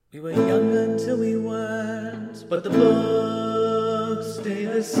We were young until we weren't, but the books stay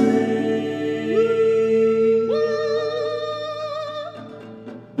the same.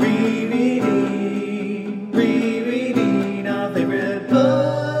 Rereading our favorite books.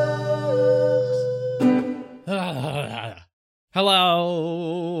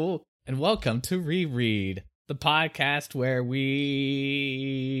 Hello, and welcome to Reread, the podcast where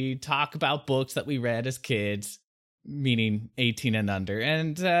we talk about books that we read as kids, meaning 18 and under,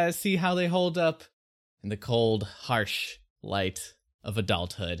 and see how they hold up in the cold, harsh light of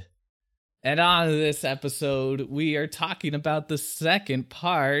adulthood. And on this episode, we are talking about the second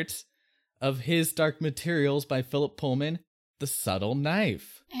part of His Dark Materials by Philip Pullman, The Subtle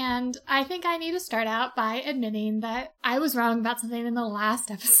Knife. And I think I need to start out by admitting that I was wrong about something in the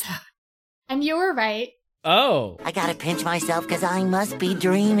last episode. And you were right. Oh. I gotta pinch myself because I must be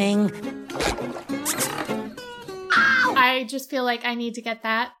dreaming. I just feel like I need to get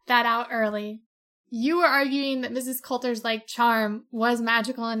that out early. You were arguing that Mrs. Coulter's, charm was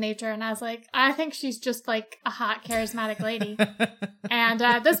magical in nature, and I was like, I think she's just, a hot, charismatic lady. And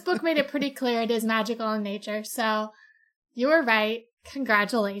this book made it pretty clear it is magical in nature, so you were right.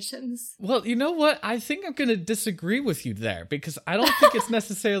 Congratulations. Well, you know what? I think I'm going to disagree with you there, because I don't think it's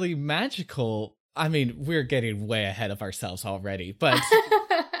necessarily magical. I mean, we're getting way ahead of ourselves already, but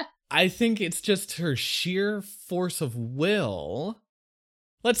I think it's just her sheer force of will.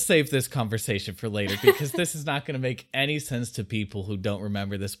 Let's save this conversation for later, because this is not going to make any sense to people who don't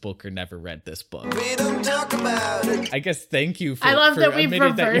remember this book or never read this book. We don't talk about it. I guess thank you for I love that we've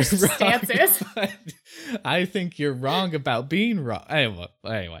admitting that reversed you're wrong, stances. but I think you're wrong about being wrong.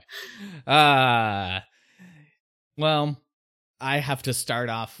 Anyway. Well, I have to start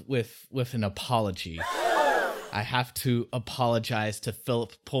off with an apology. I have to apologize to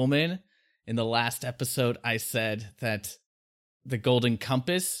Philip Pullman. In the last episode, I said that The Golden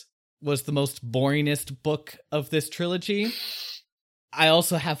Compass was the most boringest book of this trilogy. I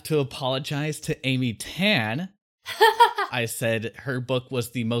also have to apologize to Amy Tan. I said her book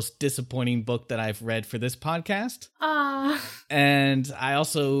was the most disappointing book that I've read for this podcast. And I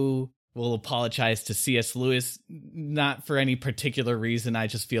also will apologize to C.S. Lewis, not for any particular reason. I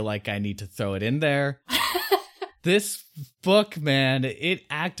just feel like I need to throw it in there. This book, man, it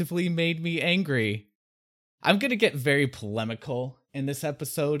actively made me angry. I'm going to get very polemical in this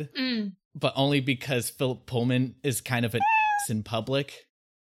episode, but only because Philip Pullman is kind of an ass in public.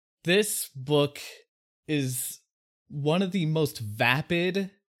 This book is one of the most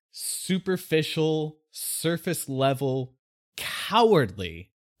vapid, superficial, surface level, cowardly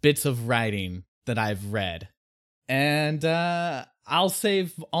bits of writing that I've read. And I'll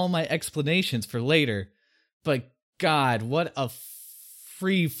save all my explanations for later. But God, what a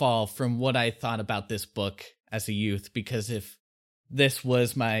free fall from what I thought about this book as a youth, because if this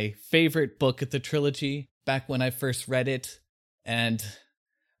was my favorite book of the trilogy back when I first read it, and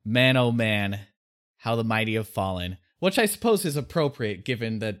man, oh man, how the mighty have fallen, which I suppose is appropriate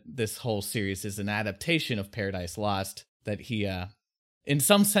given that this whole series is an adaptation of Paradise Lost, that he, in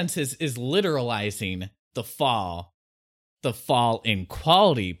some senses, is literalizing the fall in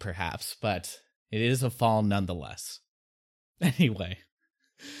quality, perhaps, but it is a fall nonetheless. Anyway.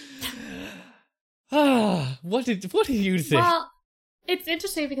 What did you think? Well, it's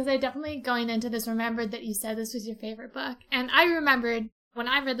interesting because I definitely, going into this, remembered that you said this was your favorite book. And I remembered, when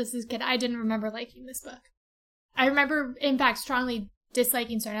I read this as a kid, I didn't remember liking this book. I remember, in fact, strongly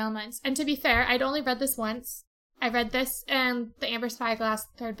disliking certain elements. And to be fair, I'd only read this once. I read this and The Amber Spyglass,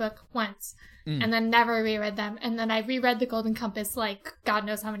 third book, once. And then never reread them. And then I reread The Golden Compass, God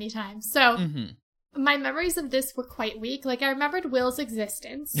knows how many times. So my memories of this were quite weak. I remembered Will's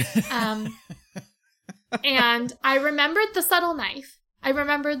existence. And I remembered The Subtle Knife. I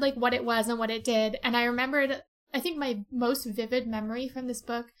remembered, what it was and what it did. And I remembered, I think my most vivid memory from this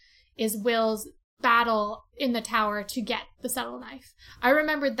book is Will's battle in the tower to get the subtle knife. I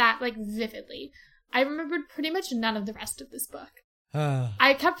remembered that, vividly. I remembered pretty much none of the rest of this book.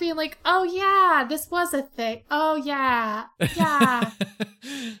 I kept being oh yeah, this was a thing. Oh yeah. Yeah.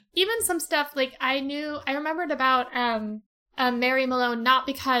 Even some stuff, I remembered about Mary Malone, not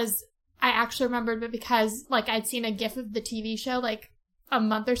because I actually remembered, but because, I'd seen a gif of the TV show, a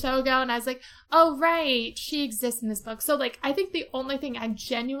month or so ago, and I was oh, right, she exists in this book. So, I think the only thing I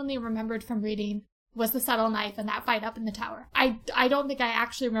genuinely remembered from reading was the subtle knife and that fight up in the tower. I don't think I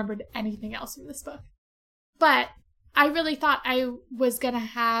actually remembered anything else from this book. But I really thought I was gonna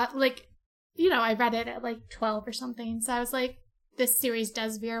have, I read it at, 12 or something, so I was this series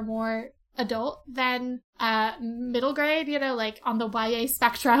does veer more adult than middle grade, on the YA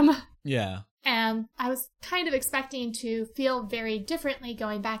spectrum. Yeah. And I was kind of expecting to feel very differently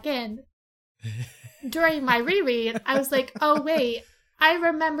going back in. During my reread, I was like, oh, wait, I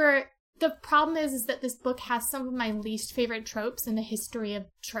remember. The problem is that this book has some of my least favorite tropes in the history of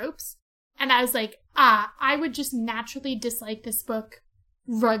tropes. And I was like, I would just naturally dislike this book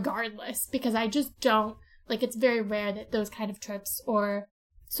regardless, because I just don't, like, it's very rare that those kind of tropes or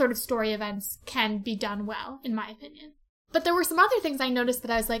sort of story events can be done well, in my opinion. But there were some other things I noticed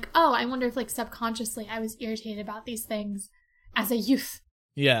that I was like, oh, I wonder if, like, subconsciously I was irritated about these things as a youth.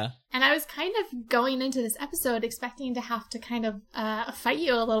 Yeah. And I was kind of going into this episode expecting to have to kind of fight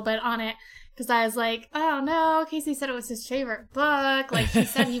you a little bit on it, because I was like, oh no, Casey said it was his favorite book. Like, he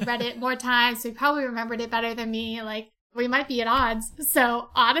said he read it more times, so he probably remembered it better than me. Like, we might be at odds. So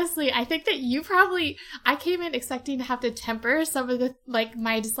honestly, I think that I came in expecting to have to temper some of the, like,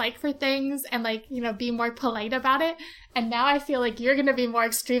 my dislike for things and, like, you know, be more polite about it. And now I feel like you're going to be more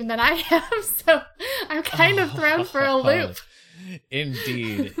extreme than I am. So I'm kind of thrown for a loop.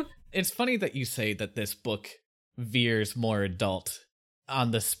 Indeed. It's funny that you say that this book veers more adult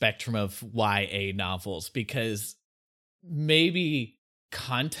on the spectrum of YA novels, because maybe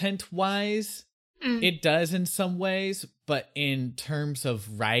content-wise, it does in some ways, but in terms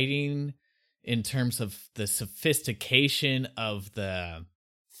of writing, in terms of the sophistication of the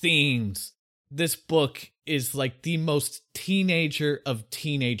themes, this book is like the most teenager of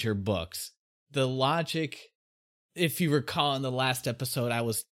teenager books. The logic, if you recall in the last episode,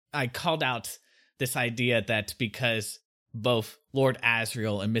 I called out this idea that because both Lord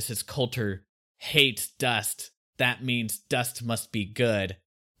Asriel and Mrs. Coulter hate dust, that means dust must be good.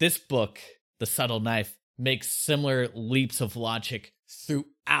 This book, The Subtle Knife, makes similar leaps of logic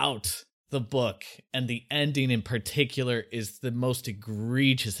throughout the book, and the ending in particular is the most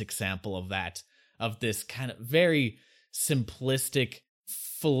egregious example of that, of this kind of very simplistic,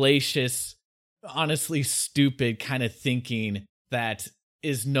 fallacious, honestly stupid kind of thinking that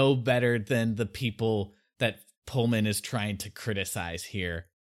is no better than the people that Pullman is trying to criticize here.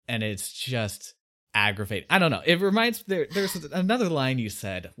 And it's just aggravating. I don't know. It reminds there's another line you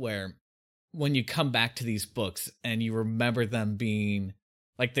said where when you come back to these books and you remember them being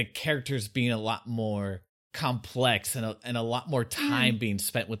like the characters being a lot more complex and a lot more time being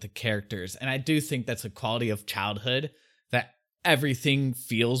spent with the characters. And I do think that's a quality of childhood, that everything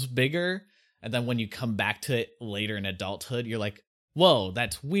feels bigger. And then when you come back to it later in adulthood, you're like, whoa,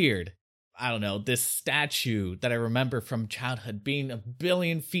 that's weird. I don't know, this statue that I remember from childhood being 1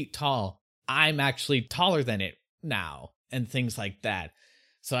 billion feet tall, I'm actually taller than it now, and things like that.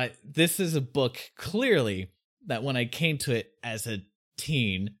 So this is a book, clearly, that when I came to it as a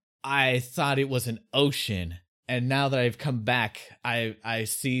teen, I thought it was an ocean. And now that I've come back, I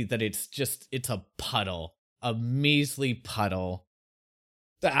see that it's a puddle, a measly puddle.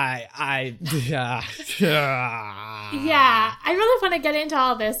 Yeah, I really want to get into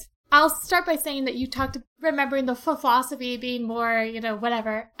all this. I'll start by saying that you talked remembering the philosophy being more,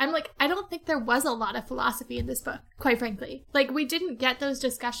 whatever. I'm like, I don't think there was a lot of philosophy in this book, quite frankly. Like, we didn't get those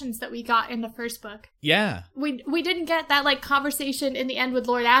discussions that we got in the first book. Yeah. We didn't get that, like, conversation in the end with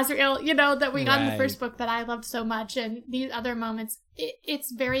Lord Asriel, that we got in the first book that I loved so much. And these other moments,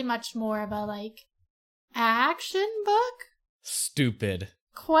 it's very much more of a, like, action book? Stupid.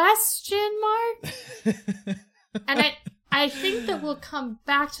 Question mark? And I think that we'll come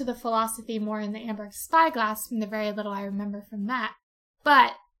back to the philosophy more in the Amber Spyglass from the very little I remember from that.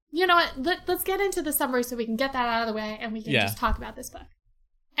 But, you know what? Let's get into the summary so we can get that out of the way and we can just talk about this book.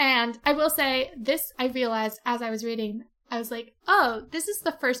 And I will say, this I realized as I was reading, I was like, oh, this is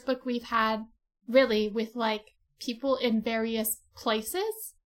the first book we've had, really, with, like, people in various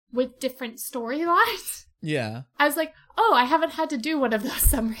places with different storylines. Yeah. I was like, oh, I haven't had to do one of those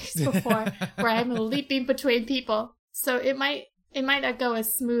summaries before where I'm leaping between people. So it might not go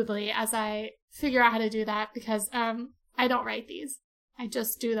as smoothly as I figure out how to do that because I don't write these. I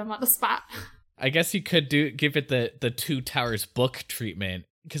just do them on the spot. I guess you could give it the Two Towers book treatment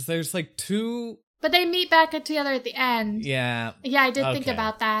because there's like two. But they meet back together at the end. Yeah. Yeah, I did think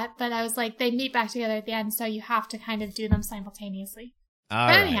about that, but I was like, they meet back together at the end, so you have to kind of do them simultaneously.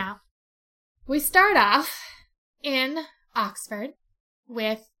 But anyhow, we start off in Oxford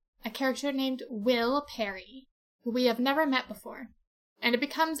with a character named Will Perry, who we have never met before. And it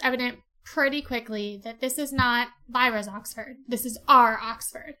becomes evident pretty quickly that this is not Lyra's Oxford. This is our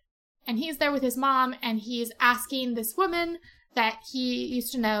Oxford. And he's there with his mom, and he's asking this woman that he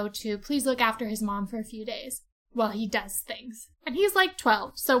used to know to please look after his mom for a few days while he does things. And he's like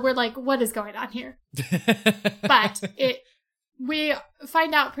 12, so we're like, what is going on here? But we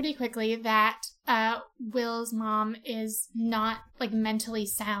find out pretty quickly that Will's mom is not, like, mentally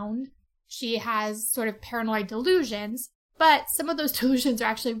sound. she has sort of paranoid delusions. But some of those delusions are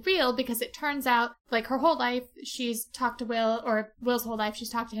actually real because it turns out, like, her whole life, she's talked to Will, or Will's whole life, she's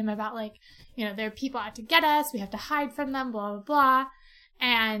talked to him about, like, you know, there are people out to get us, we have to hide from them, blah, blah, blah.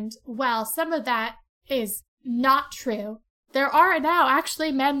 And, well, some of that is not true. There are now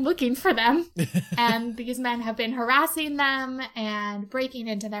actually men looking for them, and these men have been harassing them and breaking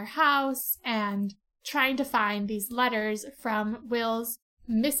into their house and trying to find these letters from Will's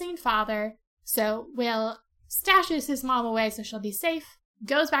missing father. So Will stashes his mom away so she'll be safe,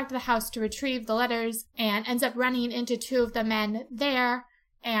 goes back to the house to retrieve the letters, and ends up running into two of the men there.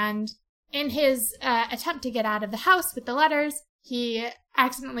 And in his attempt to get out of the house with the letters, he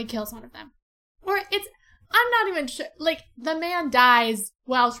accidentally kills one of them. I'm not even sure, like, the man dies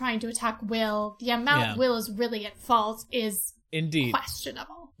while trying to attack Will. The amount Will is really at fault is indeed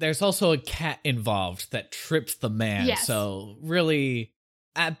questionable. There's also a cat involved that trips the man, yes. So really,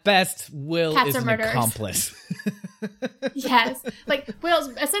 at best, Will Cats is an accomplice. Yes. Like,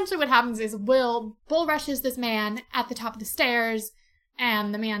 essentially what happens is Will bull rushes this man at the top of the stairs,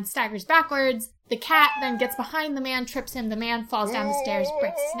 and the man staggers backwards. The cat then gets behind the man, trips him, the man falls down the stairs,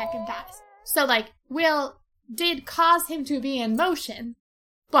 breaks his neck, and dies. So, like, Will did cause him to be in motion,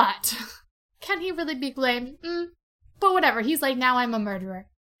 but can he really be blamed? But whatever, he's like, now I'm a murderer.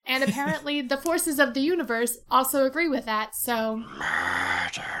 And apparently the forces of the universe also agree with that, so...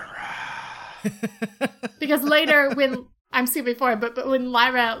 Murderer. Because later, when... I'm skipping forward, but when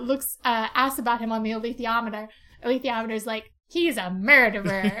Lyra asks about him on the alethiometer's like, he's a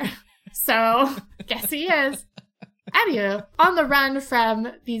murderer. So, guess he is. Anywho, on the run from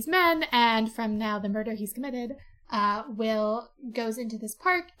these men and from now the murder he's committed, Will goes into this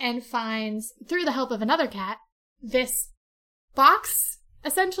park and finds, through the help of another cat, this box,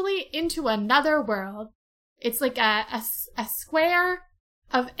 essentially, into another world. It's like a square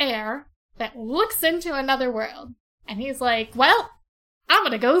of air that looks into another world. And he's like, well, I'm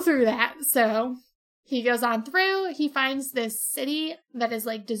gonna go through that. So he goes on through, he finds this city that is,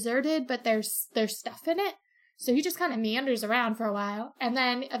 like, deserted, but there's stuff in it. So he just kind of meanders around for a while, and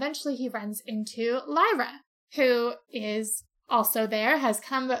then eventually he runs into Lyra, who is also there, has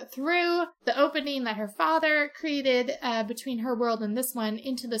come through the opening that her father created between her world and this one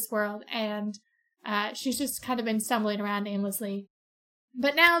into this world, and she's just kind of been stumbling around aimlessly.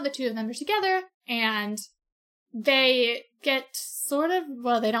 But now the two of them are together, and they get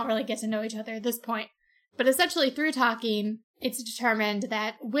they don't really get to know each other at this point, but essentially through talking, it's determined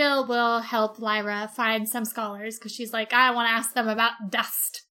that Will help Lyra find some scholars, because she's like, I want to ask them about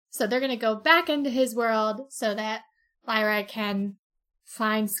dust. So they're going to go back into his world so that Lyra can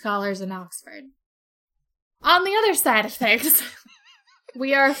find scholars in Oxford. On the other side of things,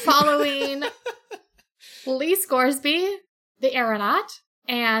 we are following Lee Scoresby, the aeronaut,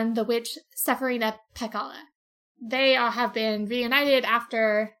 and the witch Sepharina Pekala. They all have been reunited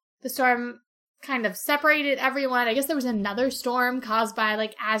after the storm kind of separated everyone. I guess there was another storm caused by,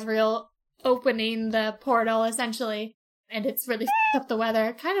 like, Asriel opening the portal, essentially. And it's really f***ed up the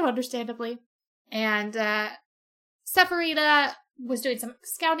weather, kind of understandably. And Sepharina was doing some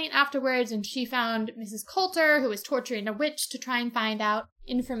scouting afterwards, and she found Mrs. Coulter, who was torturing a witch to try and find out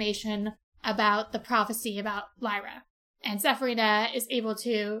information about the prophecy about Lyra. And Sepharina is able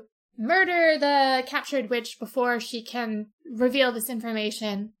to murder the captured witch before she can reveal this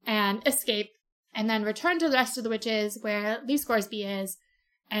information and escape, and then return to the rest of the witches where Lee Scoresby is,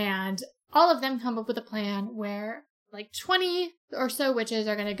 and all of them come up with a plan where, like, 20 or so witches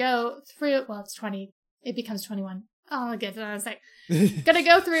are going to go through, well, it's 20, it becomes 21. I'll get to that in a sec. Gonna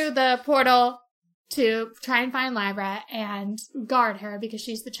go through the portal to try and find Lyra and guard her because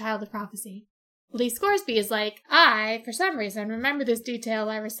she's the child of prophecy. Lee Scoresby is like, I, for some reason, remember this detail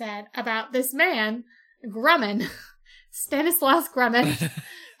Lyra said about this man, Grumman, Stanislaus Grumman,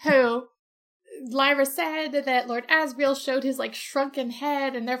 who Lyra said that Lord Asriel showed his, like, shrunken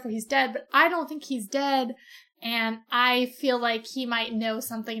head and therefore he's dead, but I don't think he's dead, and I feel like he might know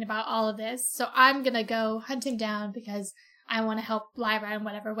something about all of this, so I'm gonna go hunt him down because I want to help Lyra in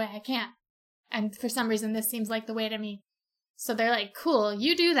whatever way I can. And for some reason, this seems like the way to me. So they're like, cool,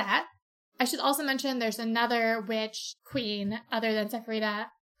 you do that. I should also mention there's another witch queen other than Sepharina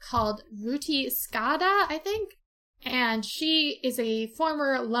called Ruti Skada, I think. And she is a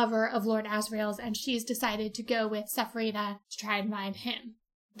former lover of Lord Asriel's, and she's decided to go with Sepharina to try and find him.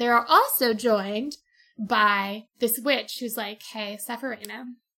 They are also joined by this witch who's like, hey, Sepharina,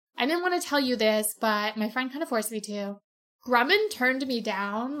 I didn't want to tell you this, but my friend kind of forced me to. Grumman turned me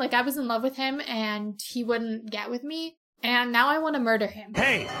down. Like, I was in love with him, and he wouldn't get with me. and now I want to murder him.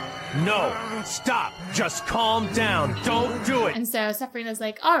 Hey, no, stop, just calm down, don't do it. And so Sephrina's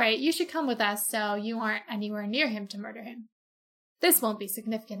like, all right, you should come with us so you aren't anywhere near him to murder him. This won't be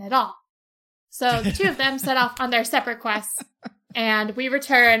significant at all. So the two of them set off on their separate quests, and we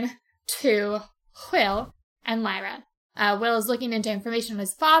return to Will and Lyra. Will is looking into information on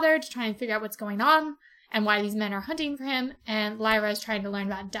his father to try and figure out what's going on and why these men are hunting for him, and Lyra is trying to learn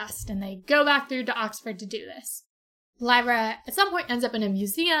about dust, and they go back through to Oxford to do this. Lyra, at some point, ends up in a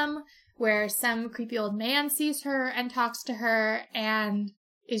museum where some creepy old man sees her and talks to her and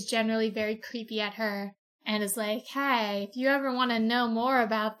is generally very creepy at her and is like, hey, if you ever want to know more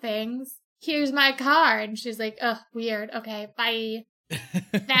about things, here's my card. And she's like, ugh, weird. Okay, bye.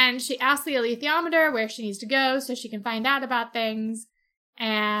 Then she asks the alethiometer where she needs to go so she can find out about things.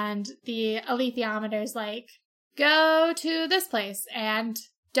 And the alethiometer is like, go to this place and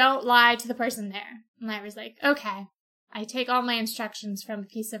don't lie to the person there. And Lyra's like, okay, I take all my instructions from a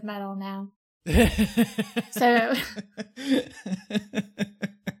piece of metal now. So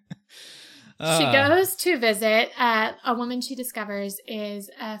she goes to visit a woman she discovers is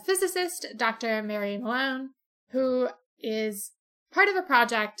a physicist, Dr. Mary Malone, who is part of a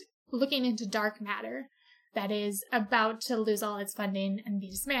project looking into dark matter that is about to lose all its funding and be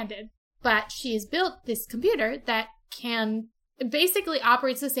disbanded. But she has built this computer that basically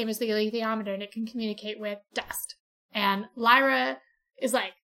operates the same as the alethiometer, and it can communicate with dust. And Lyra is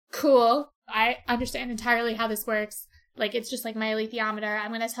like, cool, I understand entirely how this works. Like, it's just like my alethiometer.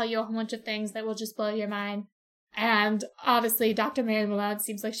 I'm going to tell you a whole bunch of things that will just blow your mind. And obviously, Dr. Mary Malone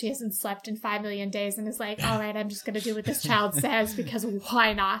seems like she hasn't slept in 5 million days and is like, all right, I'm just going to do what this child says because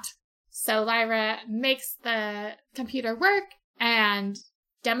why not? So Lyra makes the computer work and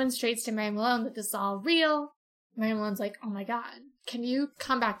demonstrates to Mary Malone that this is all real. Mary Malone's like, oh my god, can you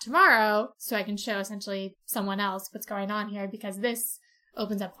come back tomorrow so I can show essentially someone else what's going on here, because this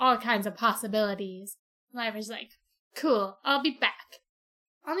opens up all kinds of possibilities. Lyra's like, cool, I'll be back.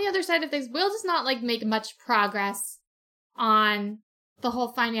 On the other side of things, Will does not make much progress on the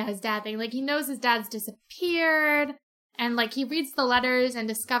whole finding out his dad thing. Like, he knows his dad's disappeared, and he reads the letters and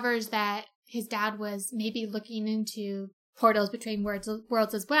discovers that his dad was maybe looking into portals between worlds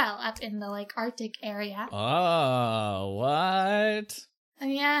as well, up in the Arctic area. Oh, what?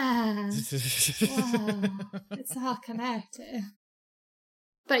 Yeah. Whoa. It's all connected.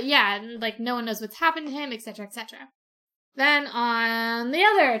 But yeah, no one knows what's happened to him, etc., etc. Then on the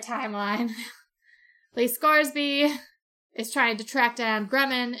other timeline, Lee Scoresby is trying to track down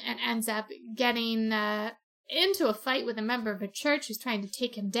Grumman and ends up getting into a fight with a member of a church who's trying to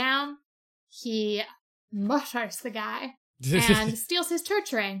take him down. He murders the guy and steals his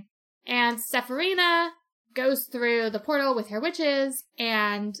church ring. And Sephrina goes through the portal with her witches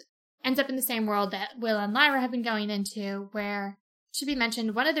and ends up in the same world that Will and Lyra have been going into, where, should be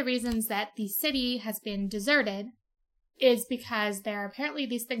mentioned, one of the reasons that the city has been deserted is because there are apparently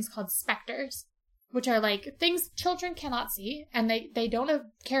these things called specters, which are things children cannot see, and they don't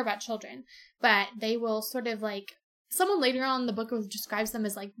care about children, but they will sort of someone later on in the book describes them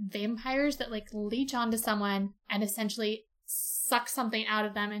as vampires that leech onto someone and essentially suck something out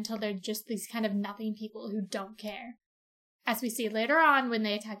of them until they're just these kind of nothing people who don't care. As we see later on, when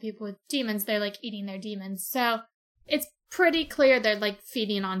they attack people with demons, they're eating their demons. So it's pretty clear they're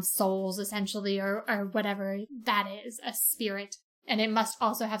feeding on souls, essentially, or whatever that is, a spirit. And it must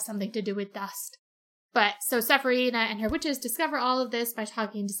also have something to do with dust. But so Sephrina and her witches discover all of this by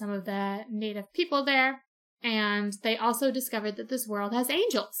talking to some of the native people there. And they also discovered that this world has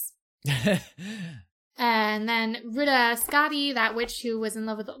angels. And then Ruta Scotty, that witch who was in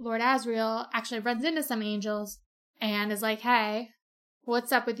love with Lord Asriel, actually runs into some angels and is like, hey,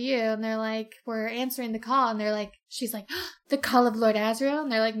 what's up with you? And they're like, we're answering the call. And they're like, she's like, the call of Lord Asriel?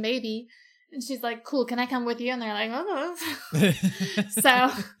 And they're like, maybe. And she's like, cool, can I come with you? And they're like, oh.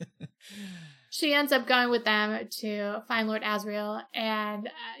 So she ends up going with them to find Lord Asriel and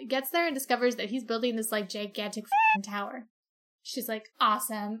gets there and discovers that he's building this gigantic tower. She's like,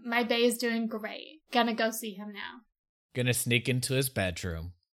 awesome. My bae is doing great. Gonna go see him now. Gonna sneak into his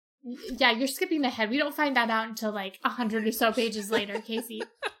bedroom. Yeah, you're skipping ahead. We don't find that out until 100 or so pages later, Casey.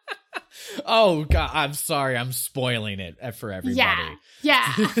 Oh, God, I'm sorry. I'm spoiling it for everybody.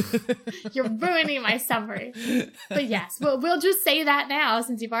 Yeah. You're ruining my summary. But yes, we'll just say that now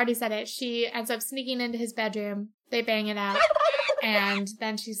since you've already said it. She ends up sneaking into his bedroom. They bang it out. And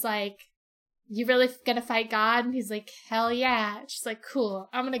then she's like, you really gonna fight God? And he's like, hell yeah. She's like, cool.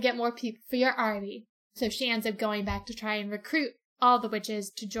 I'm gonna get more people for your army. So she ends up going back to try and recruit all the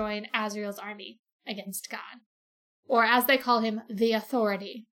witches to join Asriel's army against God. Or as they call him, the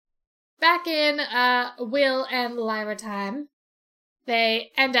Authority. Back in Will and Lyra time, they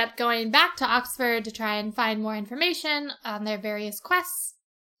end up going back to Oxford to try and find more information on their various quests.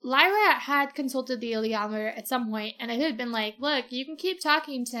 Lyra had consulted the Eleometer at some point, and it had been like, look, you can keep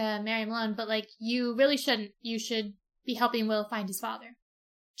talking to Mary Malone, but, like, you really shouldn't. You should be helping Will find his father.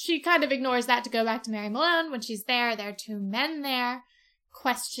 She kind of ignores that to go back to Mary Malone. When she's there are two men there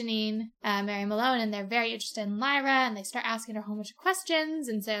questioning Mary Malone, and they're very interested in Lyra, and they start asking her a whole bunch of questions,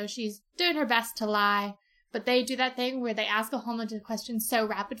 and so she's doing her best to lie, but they do that thing where they ask a whole bunch of questions so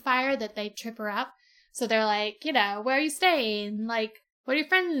rapid fire that they trip her up. So they're like, where are you staying? Like, what are your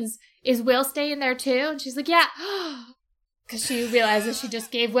friends? Is Will staying there too? And she's like, yeah, because she realizes she just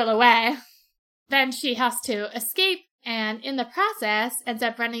gave Will away. Then she has to escape, and in the process ends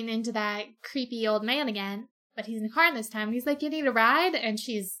up running into that creepy old man again. But he's in the car this time, and he's like, you need a ride? And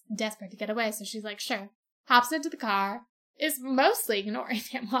she's desperate to get away, so she's like, sure. Hops into the car, is mostly ignoring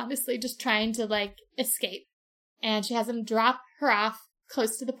him, honestly, just trying to, like, escape. And she has him drop her off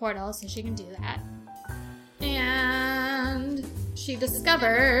close to the portal so she can do that. And she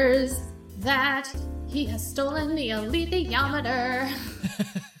discovers that he has stolen the alethiometer.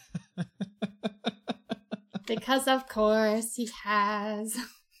 Because, of course, he has.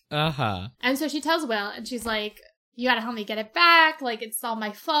 Uh-huh. And so she tells Will, and she's like, you gotta help me get it back. Like, it's all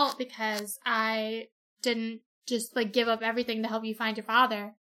my fault because I didn't just, like, give up everything to help you find your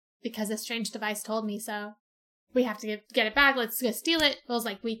father because a strange device told me so. We have to get it back. Let's go steal it. Will's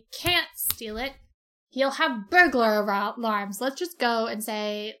like, we can't steal it. He'll have burglar alarms. Let's just go and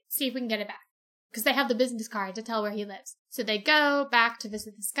see if we can get it back. Because they have the business card to tell where he lives. So they go back to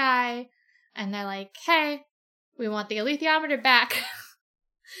visit this guy, and they're like, hey, we want the alethiometer back.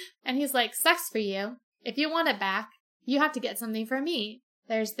 And he's like, sucks for you. If you want it back, you have to get something for me.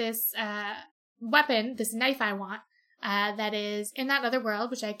 There's this weapon, this knife I want, that is in that other world,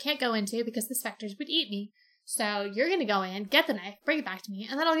 which I can't go into because the specters would eat me. So you're going to go in, get the knife, bring it back to me,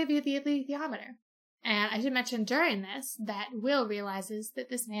 and then I'll give you the alethiometer. And I should mention during this that Will realizes that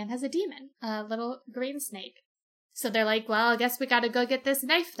this man has a demon, a little green snake. So they're like, well, I guess we got to go get this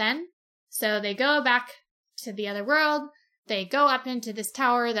knife then. So they go back to the other world. They go up into this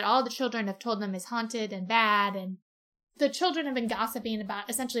tower that all the children have told them is haunted and bad, and the children have been gossiping about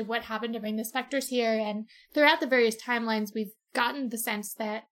essentially what happened to bring the specters here, and throughout the various timelines, we've gotten the sense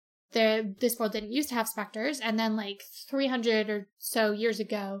that this world didn't used to have specters, and then like 300 or so years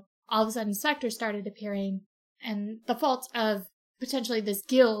ago, all of a sudden specters started appearing, and the fault of potentially this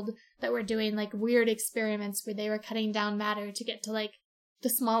guild that were doing like weird experiments where they were cutting down matter to get to like the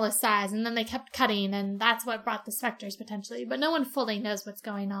smallest size, and then they kept cutting, and that's what brought the specters potentially, but no one fully knows what's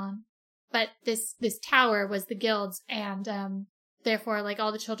going on. But this tower was the guild's, and therefore like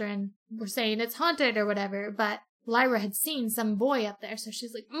all the children were saying it's haunted or whatever, but Lyra had seen some boy up there, so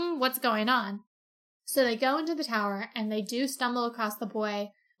she's like, what's going on? So they go into the tower, and they do stumble across the boy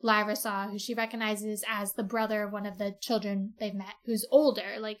Lyra saw, who she recognizes as the brother of one of the children they've met, who's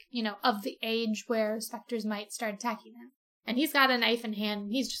older, like, of the age where specters might start attacking him. And he's got a knife in hand,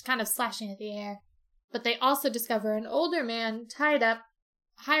 and he's just kind of slashing at the air. But they also discover an older man tied up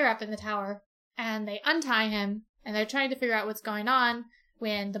higher up in the tower, and they untie him, and they're trying to figure out what's going on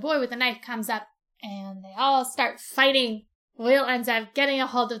when the boy with the knife comes up, and they all start fighting. Will ends up getting a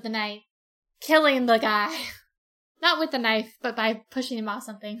hold of the knife, killing the guy. Not with the knife, but by pushing him off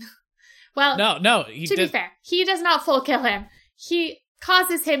something. Well, no. To be fair, he does not full kill him. He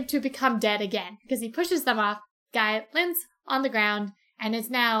causes him to become dead again, because he pushes them off. Guy lands on the ground and is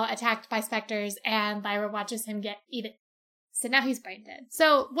now attacked by specters, and Lyra watches him get eaten. So now he's brain dead.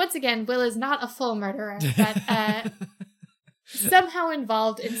 So once again, Will is not a full murderer, but somehow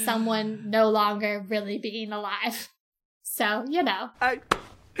involved in someone no longer really being alive. So, I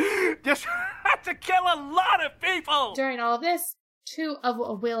just had to kill a lot of people! During all of this, 2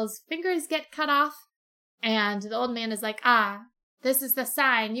 of Will's fingers get cut off, and the old man is like, this is the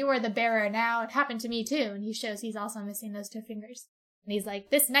sign. You are the bearer now. It happened to me too. And he shows he's also missing those 2 fingers. And he's like,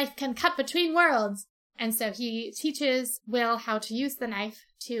 this knife can cut between worlds. And so he teaches Will how to use the knife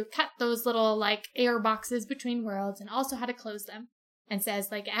to cut those little, like, air boxes between worlds, and also how to close them. And says,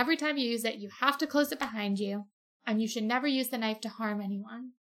 like, every time you use it, you have to close it behind you. And you should never use the knife to harm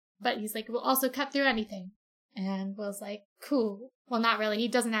anyone. But he's like, we'll also cut through anything. And Will's like, cool. Well, not really. He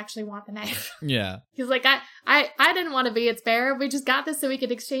doesn't actually want the knife. Yeah. He's like, I didn't want to be its bearer. We just got this so we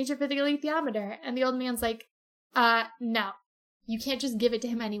could exchange it for the alethiometer. And the old man's like, no. You can't just give it to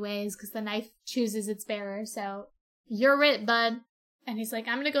him anyways, because the knife chooses its bearer. So you're it, bud. And he's like,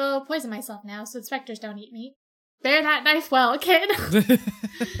 I'm going to go poison myself now so the specters don't eat me. Bear that knife well, kid.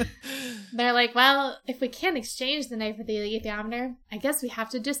 They're like, well, if we can't exchange the knife with the alethiometer, I guess we have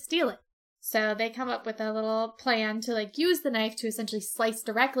to just steal it. So they come up with a little plan to like use the knife to essentially slice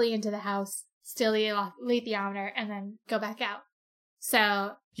directly into the house, steal the alethiometer, and then go back out.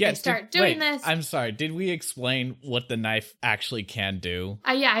 So they start doing this. I'm sorry. Did we explain what the knife actually can do?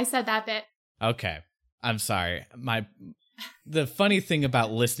 Yeah, I said that bit. Okay. I'm sorry. The funny thing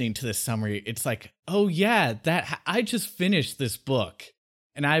about listening to this summary, it's like, oh yeah, I just finished this book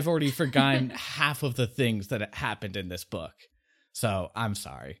and I've already forgotten half of the things that happened in this book. So I'm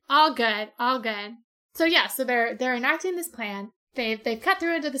sorry. All good. So yeah, so they're enacting this plan. They've cut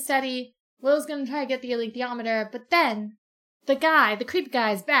through into the study. Will's gonna try to get the alethiometer, but then the creepy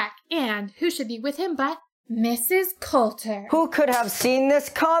guy is back, and who should be with him but Mrs. Coulter. Who could have seen this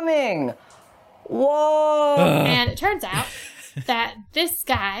coming? Whoa! And it turns out that this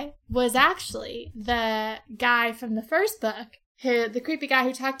guy was actually the guy from the first book, the creepy guy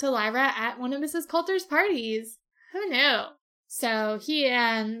who talked to Lyra at one of Mrs. Coulter's parties. Who knew? So he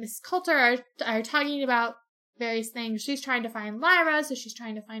and Mrs. Coulter are talking about various things. She's trying to find Lyra, so she's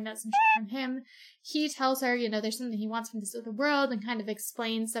trying to find out some shit from him. He tells her, there's something he wants from this other world, and kind of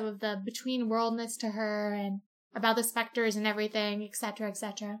explains some of the between-worldness to her and about the specters and everything, etc.,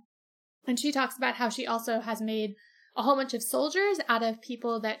 etc. And she talks about how she also has made a whole bunch of soldiers out of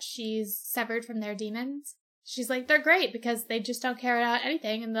people that she's severed from their demons. She's like, they're great because they just don't care about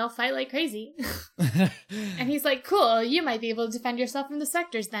anything and they'll fight like crazy. And he's like, cool, you might be able to defend yourself from the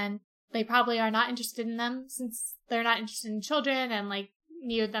specters then. They probably are not interested in them since they're not interested in children and like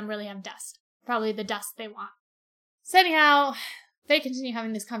neither of them really have dust. Probably the dust they want. So anyhow, they continue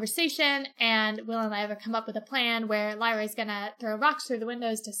having this conversation, and Will and Lyra come up with a plan where Lyra is gonna throw rocks through the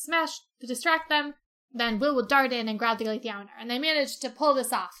windows to distract them. Then Will will dart in and grab the alethiometer, and they manage to pull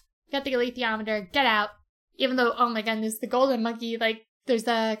this off. Get the alethiometer, get out. Even though, oh my goodness, the golden monkey, like, there's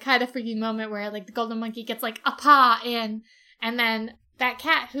a kind of freaky moment where, like, the golden monkey gets, like, a paw in, and then that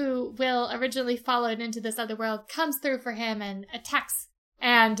cat who Will originally followed into this other world comes through for him and attacks,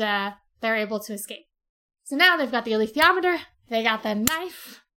 and they're able to escape. So now they've got the alethiometer, they got the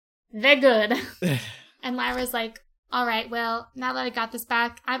knife, they're good. And Lyra's like, all right, well, now that I got this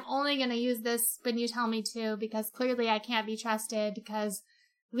back, I'm only going to use this when you tell me to, because clearly I can't be trusted, because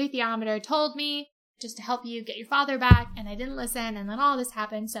the alethiometer told me just to help you get your father back, and I didn't listen, and then all this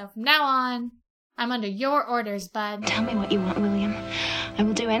happened, so from now on, I'm under your orders, bud. Tell me what you want, William. I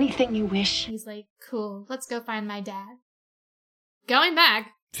will do anything you wish. He's like, cool, let's go find my dad. Going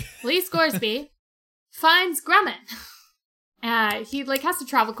back, Lee Scoresby finds Grumman. He has to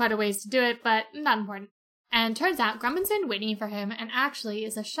travel quite a ways to do it, but not important. And turns out Grumman's been waiting for him and actually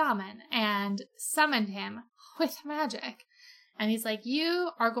is a shaman and summoned him with magic. And he's like, you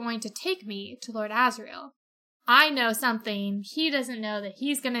are going to take me to Lord Asriel. I know something he doesn't know that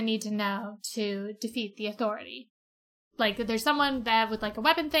he's going to need to know to defeat the authority. Like, there's someone that with, like, a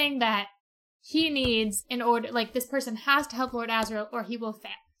weapon thing that he needs in order, like, this person has to help Lord Asriel or he will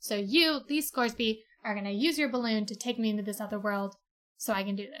fail. So you, Lee Scoresby, are going to use your balloon to take me into this other world so I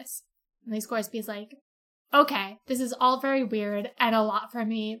can do this. And Lee Scoresby is like, okay, this is all very weird and a lot for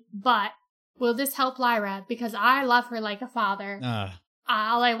me, but will this help Lyra? Because I love her like a father.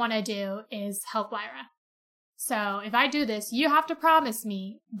 All I want to do is help Lyra. So if I do this, you have to promise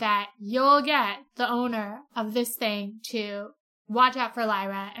me that you'll get the owner of this thing to watch out for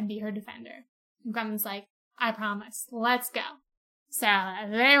Lyra and be her defender. And Grumman's like, I promise. Let's go. So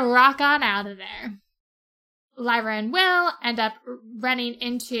they rock on out of there. Lyra and Will end up running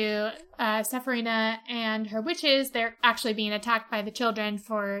into Sepharina and her witches. They're actually being attacked by the children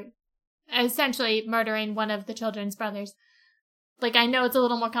for essentially murdering one of the children's brothers. Like, I know it's a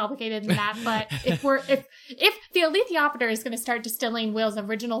little more complicated than that, but if the alethiometer is going to start distilling Will's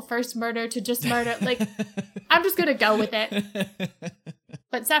original first murder to just murder, like, I'm just going to go with it.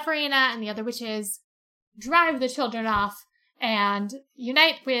 But Sepharina and the other witches drive the children off and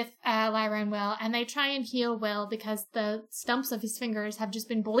unite with Lyra and Will, and they try and heal Will because the stumps of his fingers have just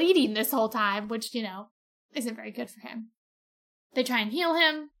been bleeding this whole time, which, isn't very good for him. They try and heal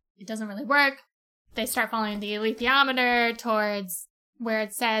him. It doesn't really work. They start following the alethiometer towards where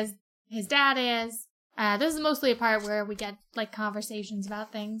it says his dad is. This is mostly a part where we get, like, conversations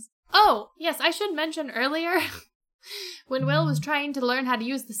about things. Oh, yes, I should mention earlier, when Will was trying to learn how to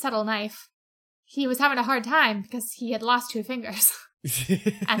use the subtle knife, he was having a hard time because he had lost 2 fingers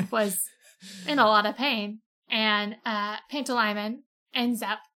and was in a lot of pain. And Pantalaimon ends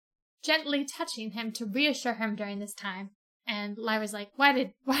up gently touching him to reassure him during this time. And Lyra's like, why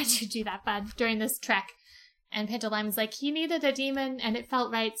did you do that, bud, during this trek? And Pantalaimon's like, he needed a demon and it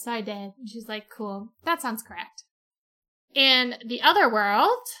felt right, so I did. And she's like, cool, that sounds correct. In the other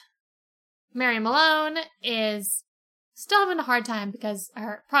world, Mary Malone is still having a hard time because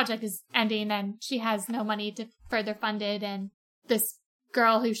her project is ending and she has no money to further fund it. And this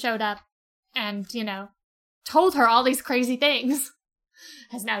girl who showed up and, told her all these crazy things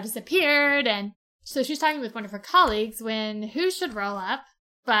has now disappeared. And so she's talking with one of her colleagues when who should roll up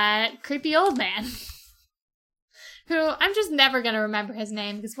but creepy old man who I'm just never going to remember his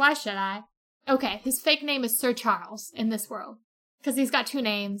name because why should I? Okay, his fake name is Sir Charles in this world because he's got 2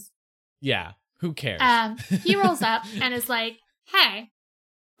 names. Yeah, who cares? He rolls up and is like, hey,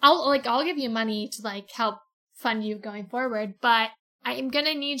 I'll give you money to help fund you going forward, but I am going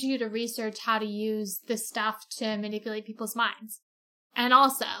to need you to research how to use this stuff to manipulate people's minds. And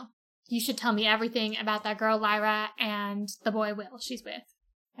also, you should tell me everything about that girl Lyra and the boy Will she's with.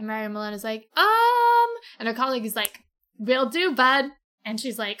 And Mary Malone is like, and her colleague is like, will do, bud. And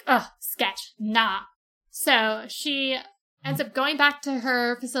she's like, ugh, sketch, nah. So she ends up going back to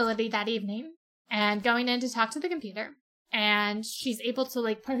her facility that evening and going in to talk to the computer. And she's able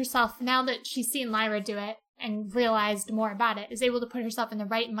to put herself, now that she's seen Lyra do it and realized more about it, is able to put herself in the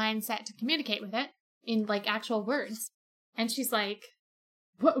right mindset to communicate with it in actual words. And she's like,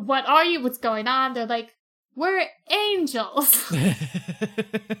 what are you? What's going on? They're like, we're angels.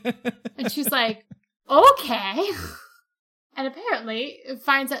 And she's like, okay. And apparently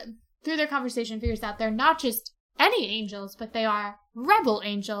finds out through their conversation, figures out they're not just any angels, but they are rebel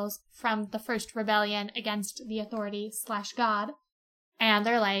angels from the first rebellion against the authority / God. And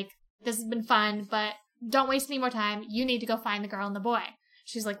they're like, this has been fun, but don't waste any more time. You need to go find the girl and the boy.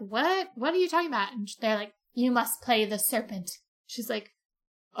 She's like, what? What are you talking about? And they're like, you must play the serpent. She's like,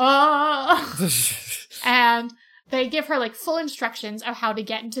 oh. And they give her full instructions of how to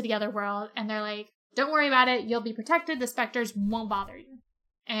get into the other world. And they're like, don't worry about it. You'll be protected. The specters won't bother you.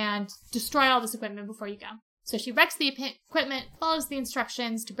 And destroy all this equipment before you go. So she wrecks the equipment, follows the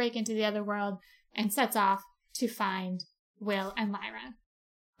instructions to break into the other world, and sets off to find Will and Lyra.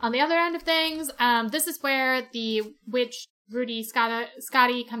 On the other end of things, this is where the witch Rudy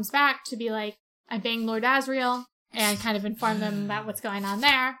Scotty comes back to be like, I banged Lord Asriel, and kind of inform them about what's going on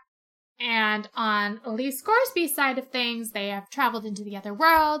there. And on Lee Scoresby's side of things, they have traveled into the other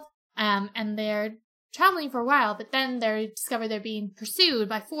world, and they're traveling for a while, but then they discover they're being pursued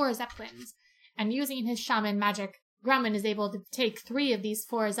by 4 Zeppelins. And using his shaman magic, Grumman is able to take 3 of these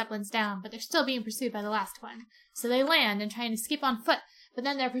 4 Zeppelins down, but they're still being pursued by the last one. So they land and try to escape on foot, but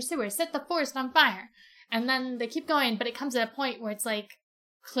then their pursuers set the forest on fire. And then they keep going, but it comes at a point where it's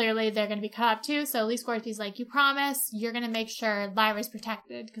clearly they're going to be cut up too. So Lee Scoresby's like, you promise you're going to make sure Lyra's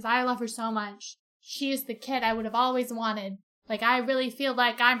protected, because I love her so much. She is the kid I would have always wanted. I really feel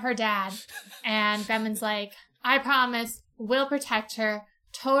like I'm her dad. And Grumman's like, I promise, we'll protect her.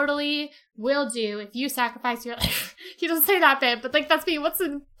 Totally will do if you sacrifice your life. He doesn't say that bit, but that's what's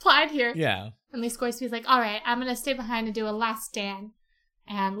implied here. Yeah. And Lee Scoresby's like, all right, I'm going to stay behind and do a last stand.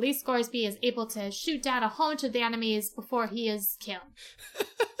 And Lee Scoresby is able to shoot down a whole bunch of the enemies before he is killed.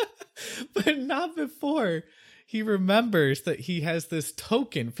 But not before he remembers that he has this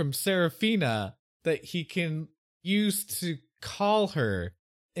token from Seraphina that he can use to call her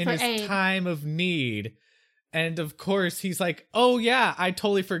in his aid. time of need. And of course, he's like, oh yeah, I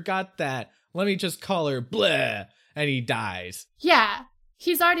totally forgot that. Let me just call her, blah. And he dies. Yeah.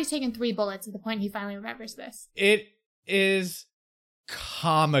 He's already taken 3 bullets at the point he finally remembers this. It is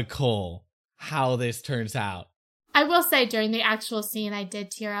comical how this turns out. I will say during the actual scene, I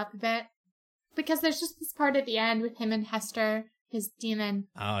did tear up a bit. Because there's just this part at the end with him and Hester, his demon.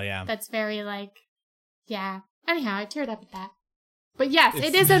 Oh, yeah. That's very yeah. Anyhow, I teared up at that. But yes,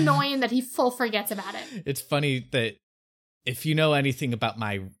 it is annoying that he full forgets about it. It's funny that if you know anything about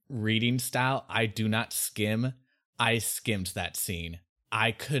my reading style, I do not skim. I skimmed that scene.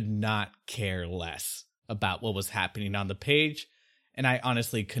 I could not care less about what was happening on the page, and I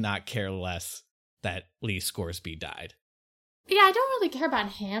honestly could not care less that Lee Scoresby died. Yeah, I don't really care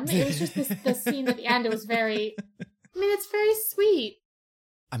about him. It was just this scene at the end. It was very, it's very sweet.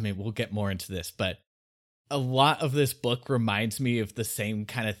 We'll get more into this, but a lot of this book reminds me of the same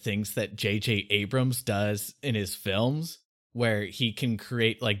kind of things that J.J. Abrams does in his films, where he can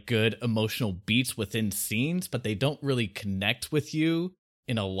create good emotional beats within scenes, but they don't really connect with you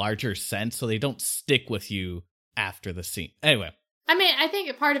in a larger sense, so they don't stick with you after the scene. Anyway. I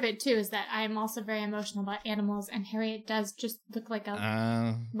think part of it, too, is that I'm also very emotional about animals, and Harriet does just look like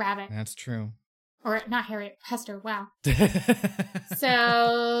a rabbit. That's true. Or not Harriet, Hester, wow.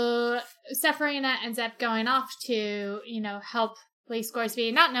 So Sepharina ends up going off to, help Lee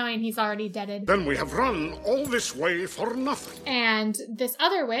Scoresby, not knowing he's already deaded. Then we have run all this way for nothing. And this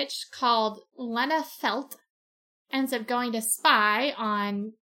other witch called Lena Felt ends up going to spy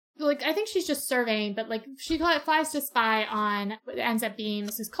on like, I think she's just surveying, but, like, she flies to spy on what ends up being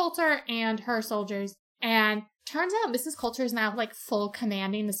Mrs. Coulter and her soldiers. And turns out Mrs. Coulter is now, like, full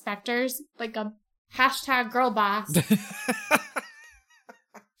commanding the Spectres, like a #girl boss.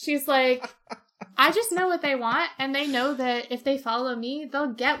 She's like, I just know what they want, and they know that if they follow me,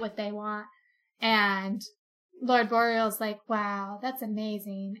 they'll get what they want. And Lord Boreal's like, wow, that's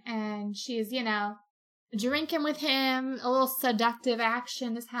amazing. And she's, you know, drinking with him, a little seductive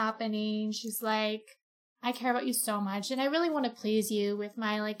action is happening. She's like, I care about you so much, and I really want to please you with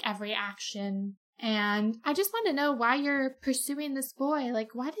my, like, every action. And I just want to know why you're pursuing this boy. Like,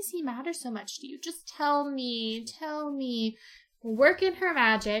 why does he matter so much to you? Just tell me. Working her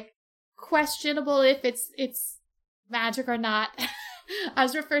magic, questionable if it's magic or not,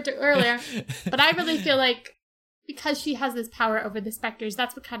 as referred to earlier. But I really feel like because she has this power over the Spectres,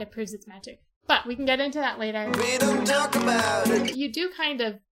 that's what kind of proves it's magic. But we can get into that later. We don't talk about it. You do kind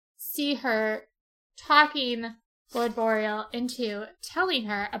of see her talking Lord Boreal into telling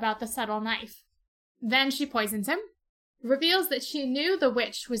her about the subtle knife. Then she poisons him, reveals that she knew the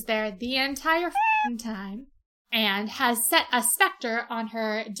witch was there the entire time, and has set a specter on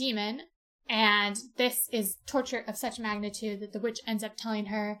her demon, and this is torture of such magnitude that the witch ends up telling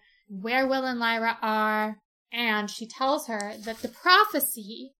her where Will and Lyra are, and she tells her that the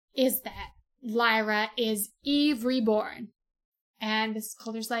prophecy is that Lyra is Eve reborn. And Mrs.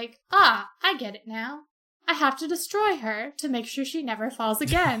 Coulter's like, I get it now. I have to destroy her to make sure she never falls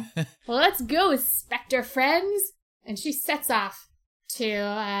again. Well, let's go, Spectre friends! And she sets off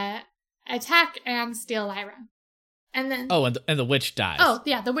to attack and steal Lyra. And then and the witch dies. Oh,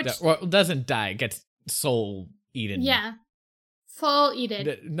 yeah, the witch doesn't die, gets soul eaten. Yeah. Full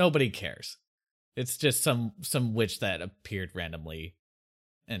eaten. Nobody cares. It's just some witch that appeared randomly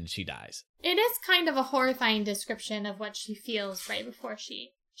and she dies. It is kind of a horrifying description of what she feels right before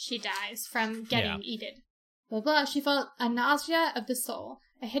she dies from getting eaten. Blah blah, she felt a nausea of the soul,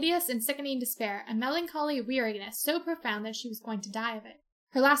 a hideous and sickening despair, a melancholy weariness so profound that she was going to die of it.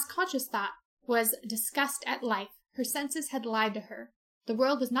 Her last conscious thought was disgust at life. Her senses had lied to her. The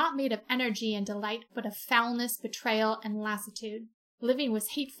world was not made of energy and delight, but of foulness, betrayal, and lassitude. Living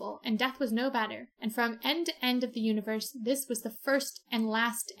was hateful, and death was no better, and from end to end of the universe, this was the first and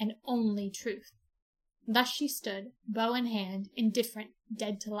last and only truth. Thus she stood, bow in hand, indifferent,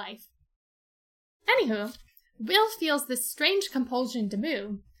 dead to life. Anywho, Will feels this strange compulsion to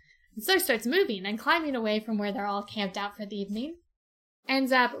move, and so starts moving and climbing away from where they're all camped out for the evening.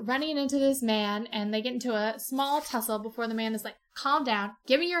 Ends up running into this man, and they get into a small tussle before the man is like, calm down,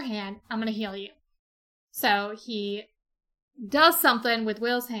 give me your hand, I'm gonna heal you. So he does something with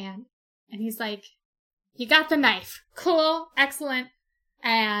Will's hand, and he's like, you got the knife. Cool, excellent,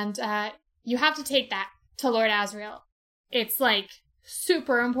 and you have to take that to Lord Asriel. It's, like,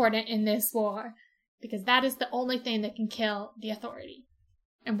 super important in this war, because that is the only thing that can kill the Authority.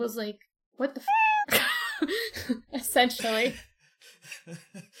 And Will's like, what the f***? Essentially.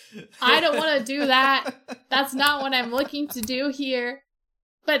 I don't want to do that. That's not what I'm looking to do here.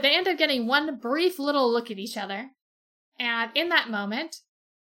 But they end up getting one brief little look at each other. And in that moment,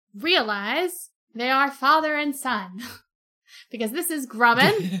 realize they are father and son. Because this is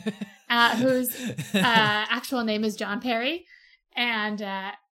Grumman, whose actual name is John Perry. And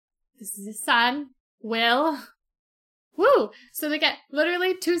this is his son, Will. Woo! So they get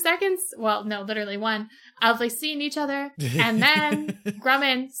literally 2 seconds, well, no, literally 1, of like seeing each other, and then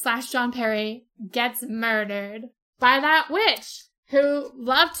Grumman / John Perry gets murdered by that witch who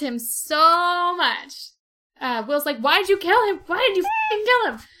loved him so much. Will's like, why'd you kill him? Why did you f***ing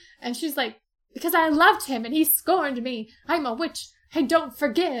kill him? And she's like, because I loved him and he scorned me. I'm a witch. I don't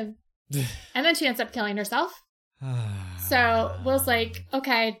forgive. And then she ends up killing herself. So Will's like,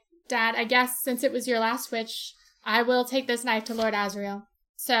 okay, Dad, I guess since it was your last wish, I will take this knife to Lord Asriel.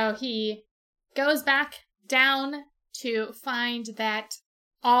 So he goes back down to find that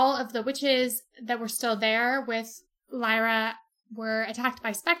all of the witches that were still there with Lyra were attacked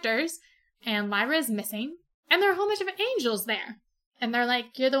by specters, and Lyra is missing, and there are a whole bunch of angels there. And they're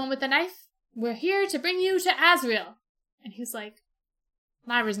like, you're the one with the knife? We're here to bring you to Asriel. And he's like,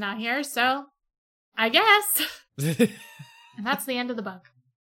 Lyra's not here, so I guess. And that's the end of the book.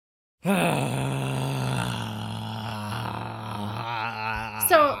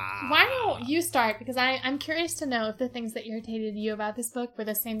 So why don't you start? Because I'm curious to know if the things that irritated you about this book were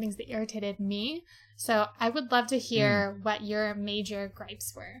the same things that irritated me. So I would love to hear what your major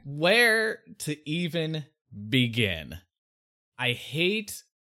gripes were. Where to even begin? I hate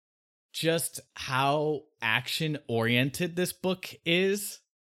just how action-oriented this book is.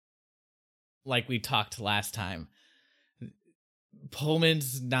 Like we talked last time.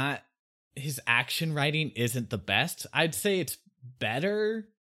 Pullman's not, his action writing isn't the best. I'd say it's better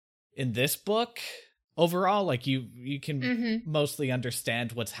in this book overall. Like you can mostly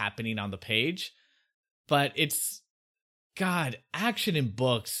understand what's happening on the page, but it's, God, action in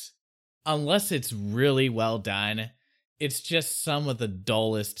books, unless it's really well done, it's just some of the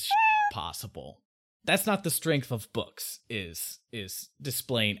dullest possible. That's not the strength of books, is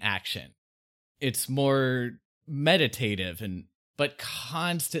displaying action. It's more meditative, but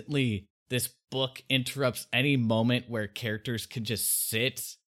constantly this book interrupts any moment where characters can just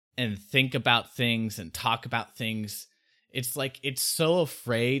sit and think about things and talk about things. It's like it's so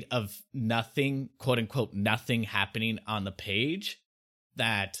afraid of nothing, quote unquote, nothing happening on the page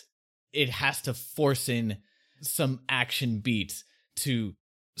that it has to force in some action beats to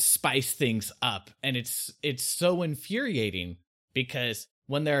spice things up. And it's so infuriating because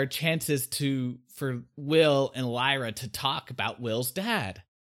when there are chances for Will and Lyra to talk about Will's dad,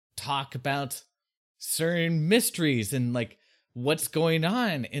 talk about certain mysteries and like what's going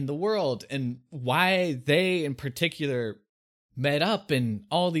on in the world and why they in particular met up and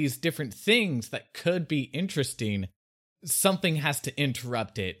all these different things that could be interesting, something has to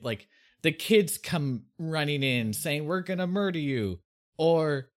interrupt it. Like the kids come running in saying, we're gonna murder you.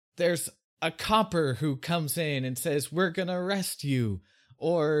 Or there's a copper who comes in and says, we're gonna arrest you.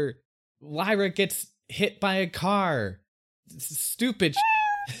 Or Lyra gets hit by a car. Stupid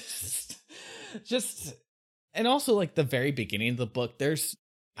just, and also like the very beginning of the book,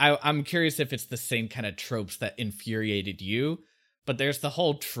 I'm curious if it's the same kind of tropes that infuriated you, but there's the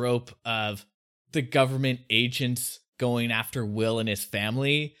whole trope of the government agents going after Will and his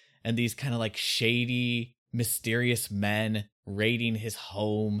family, and these kind of like shady, mysterious men raiding his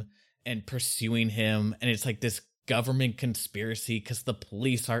home and pursuing him, and it's like this government conspiracy because the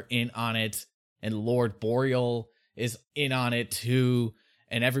police are in on it, and Lord Boreal is in on it too,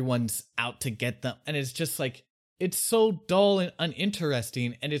 and everyone's out to get them, and it's just like, it's so dull and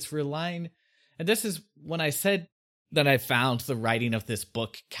uninteresting, and it's relying, and this is when I said that I found the writing of this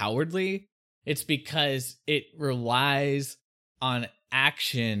book cowardly, it's because it relies on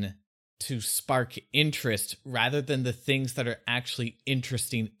action to spark interest rather than the things that are actually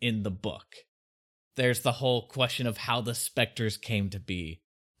interesting in the book. There's the whole question of how the specters came to be.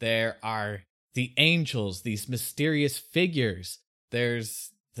 There are the angels, these mysterious figures.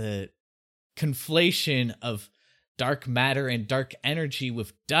 There's the conflation of dark matter and dark energy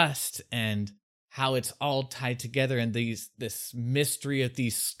with dust and how it's all tied together, and this mystery of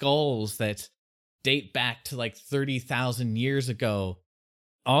these skulls that date back to like 30,000 years ago.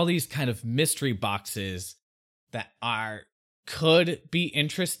 All these kind of mystery boxes that could be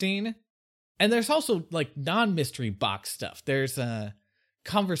interesting. And there's also like non-mystery box stuff. There's a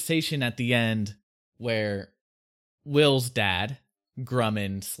conversation at the end where Will's dad,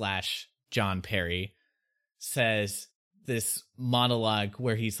 Grumman / John Perry, says this monologue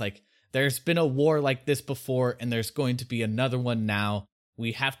where he's like, there's been a war like this before and there's going to be another one now.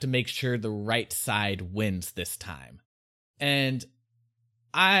 We have to make sure the right side wins this time. And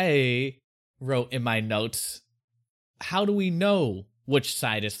I wrote in my notes, how do we know which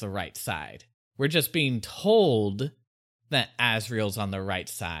side is the right side? We're just being told that Asriel's on the right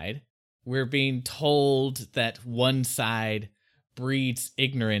side. We're being told that one side breeds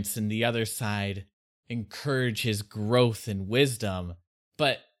ignorance and the other side encourages growth and wisdom.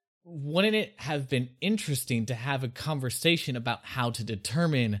 But wouldn't it have been interesting to have a conversation about how to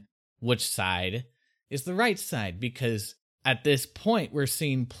determine which side is the right side? Because at this point, we're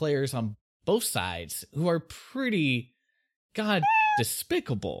seeing players on both sides who are pretty,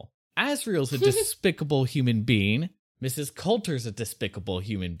 despicable. Asriel's a despicable human being. Mrs. Coulter's a despicable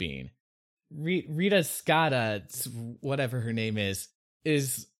human being. Rita Scotta, whatever her name is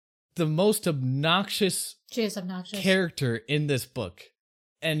the most obnoxious, character in this book.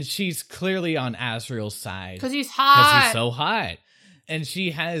 And she's clearly on Asriel's side. Because he's hot. Because he's so hot. And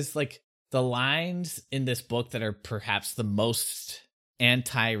she has, like, the lines in this book that are perhaps the most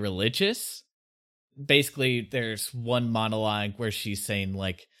anti-religious. Basically, there's one monologue where she's saying,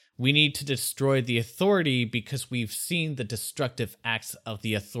 like, we need to destroy the authority because we've seen the destructive acts of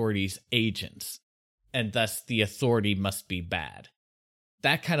the authority's agents, and thus the authority must be bad.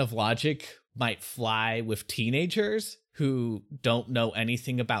 That kind of logic might fly with teenagers who don't know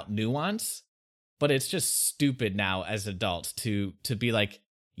anything about nuance, but it's just stupid now as adults to be like,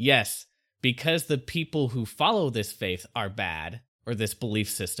 yes, because the people who follow this faith are bad, or this belief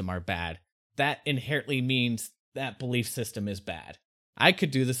system are bad, that inherently means that belief system is bad. I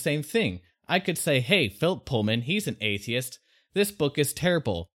could do the same thing. I could say, hey, Philip Pullman, he's an atheist. This book is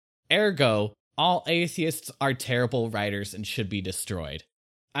terrible. Ergo, all atheists are terrible writers and should be destroyed.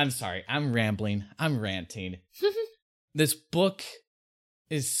 I'm sorry, I'm rambling, I'm ranting. This book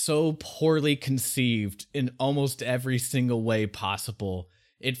is so poorly conceived in almost every single way possible.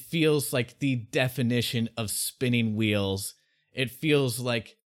 It feels like the definition of spinning wheels. It feels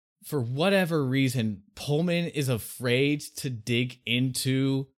like, for whatever reason, Pullman is afraid to dig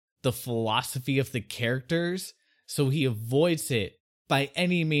into the philosophy of the characters, so he avoids it by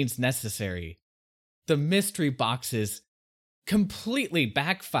any means necessary. The mystery boxes completely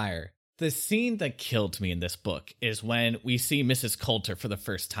backfire. The scene that killed me in this book is when we see Mrs. Coulter for the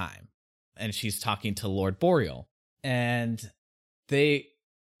first time, and she's talking to Lord Boreal, and they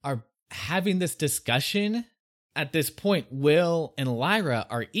are having this discussion. At this point, Will and Lyra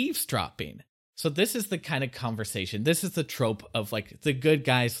are eavesdropping. So this is the kind of conversation, this is the trope of like the good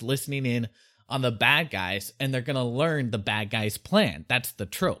guys listening in on the bad guys, and they're gonna learn the bad guys' plan. That's the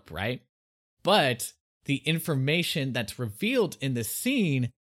trope, right? But the information that's revealed in this scene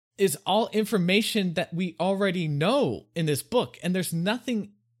is all information that we already know in this book, and there's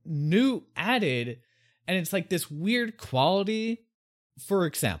nothing new added, and it's like this weird quality. For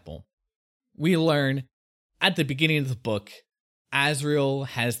example, we learn at the beginning of the book, Azriel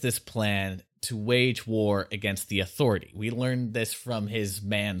has this plan to wage war against the Authority. We learn this from his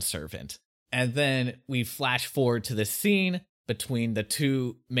manservant. And then we flash forward to the scene between the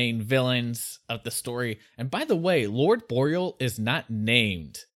two main villains of the story. And by the way, Lord Boreal is not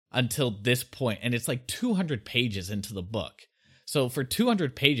named until this point, and it's like 200 pages into the book. So for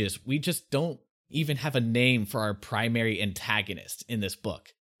 200 pages, we just don't even have a name for our primary antagonist in this book.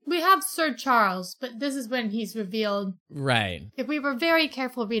 We have Sir Charles, but this is when he's revealed. Right. If we were very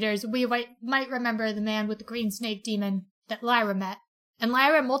careful readers, we might remember the man with the green snake demon that Lyra met. And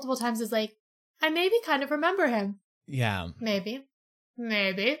Lyra multiple times is like, I maybe kind of remember him. Yeah. Maybe.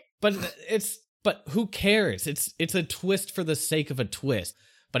 But who cares? It's a twist for the sake of a twist,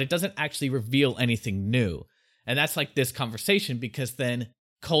 but it doesn't actually reveal anything new. And that's like this conversation, because then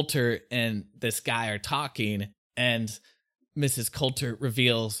Coulter and this guy are talking, and Mrs. Coulter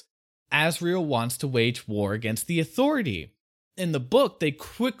reveals Azriel wants to wage war against the Authority. In the book, they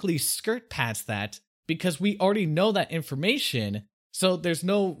quickly skirt past that because we already know that information, so there's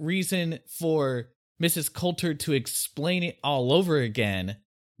no reason for Mrs. Coulter to explain it all over again,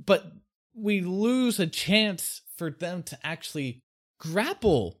 but we lose a chance for them to actually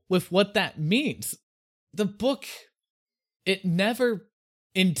grapple with what that means. The book, it never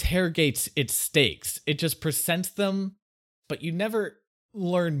interrogates its stakes. It just presents them, but you never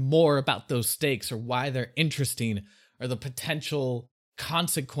learn more about those stakes or why they're interesting or the potential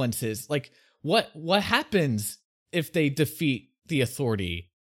consequences. Like, what happens if they defeat the Authority?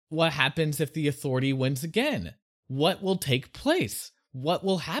 What happens if the Authority wins again? What will take place? What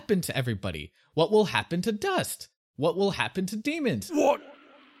will happen to everybody? What will happen to Dust? What will happen to demons? What?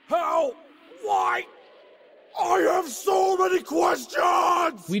 How? Why? I have so many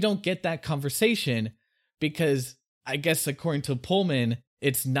questions! We don't get that conversation because, I guess according to Pullman,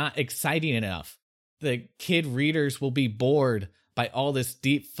 it's not exciting enough. The kid readers will be bored by all this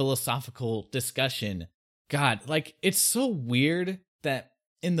deep philosophical discussion. God, like, it's so weird that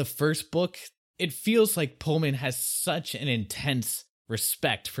in the first book, it feels like Pullman has such an intense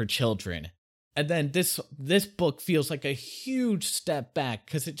respect for children. And then this book feels like a huge step back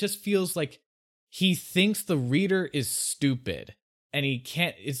because it just feels like he thinks the reader is stupid. And he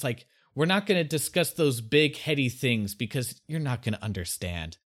can't, it's like, we're not going to discuss those big heady things because you're not going to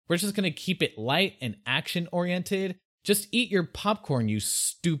understand. We're just going to keep it light and action oriented. Just eat your popcorn, you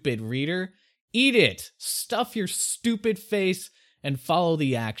stupid reader. Eat it. Stuff your stupid face and follow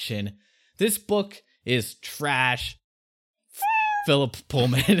the action. This book is trash. Philip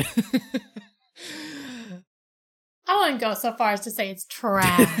Pullman. I wouldn't go so far as to say it's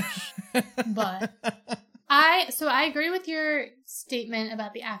trash, but I agree with your statement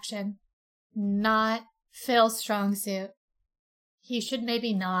about the action. Not Phil's strong suit. He should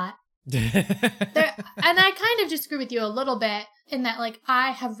maybe not. And I kind of disagree with you a little bit in that, like,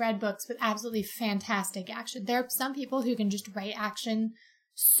 I have read books with absolutely fantastic action. There are some people who can just write action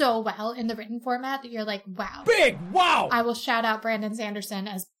so well in the written format that you're like, wow. Big wow! I will shout out Brandon Sanderson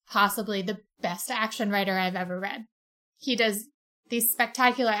as possibly the best action writer I've ever read. He does these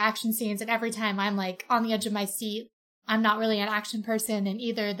spectacular action scenes, and every time I'm like on the edge of my seat. I'm not really an action person in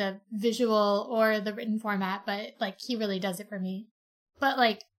either the visual or the written format, but like he really does it for me. But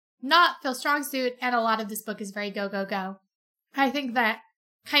like not Phil Strong suit, and a lot of this book is very go, go, go. I think that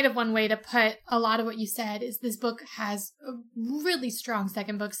kind of one way to put a lot of what you said is this book has a really strong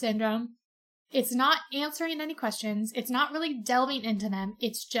second book syndrome. It's not answering any questions. It's not really delving into them.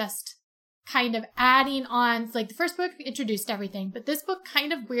 It's just kind of adding on, like the first book introduced everything, but this book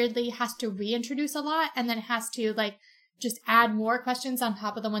kind of weirdly has to reintroduce a lot, and then it has to like just add more questions on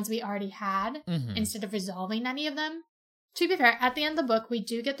top of the ones we already had instead of resolving any of them. To be fair, at the end of the book, we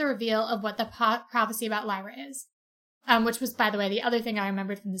do get the reveal of what the prophecy about Lyra is, which was, by the way, the other thing I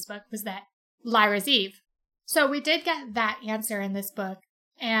remembered from this book was that Lyra's Eve. So we did get that answer in this book,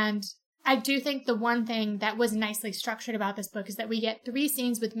 and I do think the one thing that was nicely structured about this book is that we get 3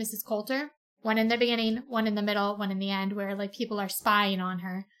 scenes with Mrs. Coulter, one in the beginning, one in the middle, one in the end, where like people are spying on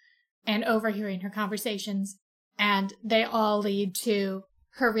her and overhearing her conversations, and they all lead to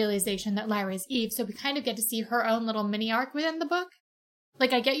her realization that Lyra is Eve. So we kind of get to see her own little mini arc within the book.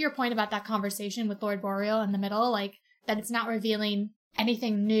 Like, I get your point about that conversation with Lord Boreal in the middle, like that it's not revealing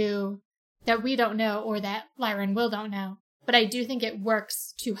anything new that we don't know or that Lyra and Will don't know. But I do think it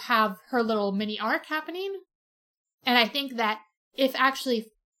works to have her little mini arc happening. And I think that if actually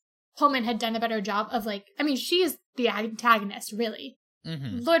Pullman had done a better job of like, I mean, she is the antagonist, really.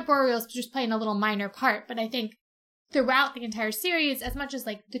 Lord Boreal's just playing a little minor part, but I think throughout the entire series, as much as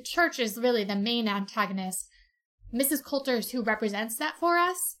like the church is really the main antagonist, Mrs. Coulter is who represents that for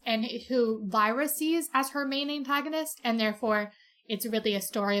us and who Lyra sees as her main antagonist, and therefore it's really a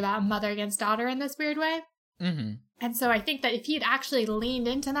story about mother against daughter in this weird way. And so I think that if he'd actually leaned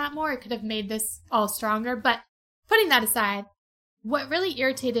into that more, it could have made this all stronger. But putting that aside, what really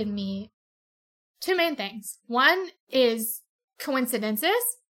irritated me, 2 main things. One is coincidences,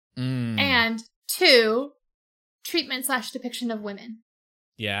 and 2, treatment / depiction of women.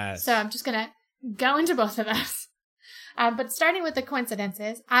 Yes. So I'm just going to go into both of those. But starting with the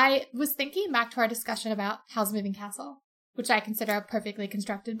coincidences, I was thinking back to our discussion about Howl's Moving Castle, which I consider a perfectly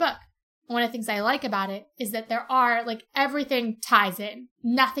constructed book. One of the things I like about it is that there are, like, everything ties in.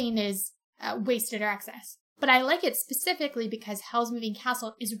 Nothing is wasted or excess. But I like it specifically because Howl's Moving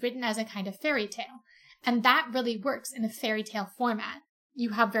Castle is written as a kind of fairy tale. And that really works in a fairy tale format. You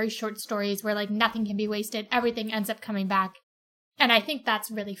have very short stories where, like, nothing can be wasted. Everything ends up coming back. And I think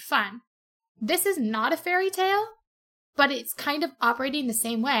that's really fun. This is not a fairy tale, but it's kind of operating the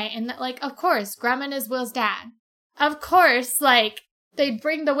same way. And that, like, of course, Grumman is Will's dad. Of course, like, they'd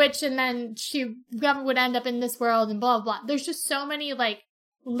bring the witch and then Grumman would end up in this world and blah, blah, blah. There's just so many, like,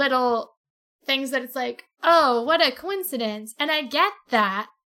 little things that it's like, oh, what a coincidence. And I get that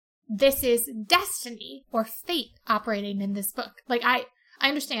this is destiny or fate operating in this book. Like, I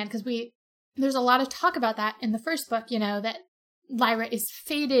understand because there's a lot of talk about that in the first book, you know, that Lyra is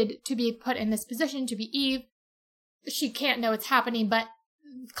fated to be put in this position to be Eve. She can't know it's happening, but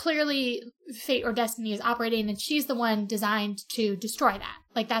clearly fate or destiny is operating, and she's the one designed to destroy that.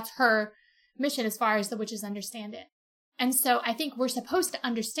 Like, that's her mission as far as the witches understand it. And so I think we're supposed to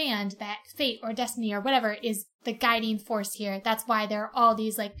understand that fate or destiny or whatever is the guiding force here. That's why there are all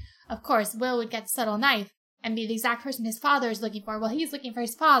these, like, of course, Will would get the subtle knife and be the exact person his father is looking for. Well, he's looking for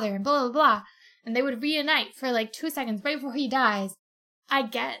his father and blah, blah, blah. And they would reunite for like 2 seconds right before he dies. I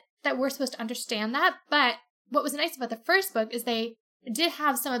get that we're supposed to understand that, but what was nice about the first book is they did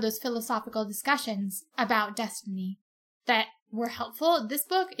have some of those philosophical discussions about destiny that were helpful. This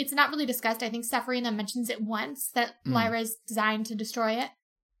book, it's not really discussed. I think Sepharina mentions it once, that Lyra is designed to destroy it.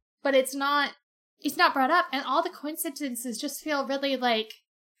 But it's not brought up, and all the coincidences just feel really, like,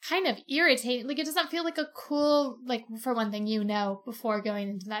 kind of irritating. Like, it doesn't feel like a cool, like, for one thing, you know, before going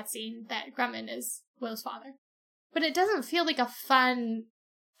into that scene, that Grumman is Will's father. But it doesn't feel like a fun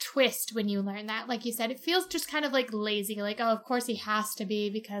twist when you learn that. Like you said, it feels just kind of, like, lazy. Like, oh, of course he has to be,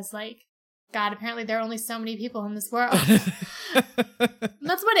 because, like, God, apparently there are only so many people in this world.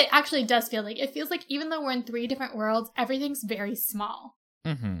 That's what it actually does feel like. It feels like even though we're in 3 different worlds, everything's very small.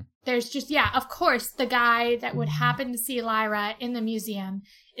 There's just, yeah, of course, the guy that would happen to see Lyra in the museum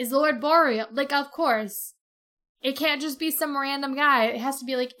is Lord Boreal. Like, of course. It can't just be some random guy. It has to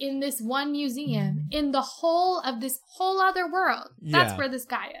be, like, in this one museum, in the whole of this whole other world. That's where this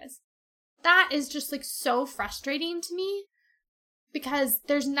guy is. That is just, like, so frustrating to me. Because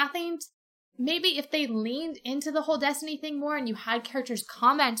there's nothing... Maybe if they leaned into the whole Destiny thing more and you had characters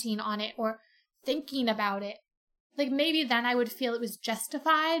commenting on it or thinking about it, like, maybe then I would feel it was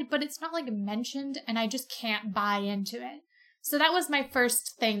justified, but it's not, like, mentioned, and I just can't buy into it. So that was my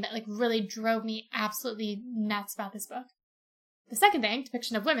first thing that, like, really drove me absolutely nuts about this book. The second thing,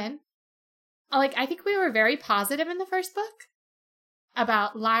 depiction of women, like, I think we were very positive in the first book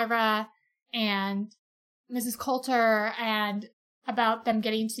about Lyra and Mrs. Coulter and about them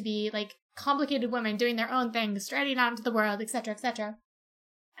getting to be, like, complicated women doing their own thing, striding out into the world, etc., etc.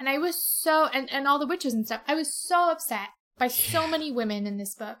 And I was so, and all the witches and stuff, I was so upset by so many women in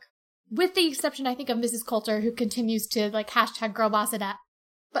this book. With the exception, I think, of Mrs. Coulter, who continues to, like, # girl boss it up.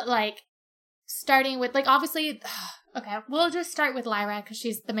 But, like, starting with, like, obviously, okay, we'll just start with Lyra because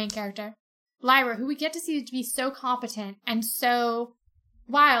she's the main character. Lyra, who we get to see to be so competent and so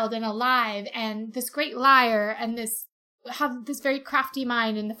wild and alive and this great liar and have this very crafty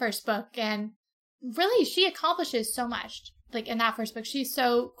mind in the first book. And really, she accomplishes so much. Like, in that first book, she's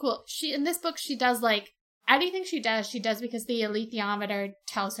so cool. In this book, she does, like, anything she does because the alethiometer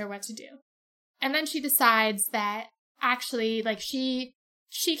tells her what to do. And then she decides that actually, like, she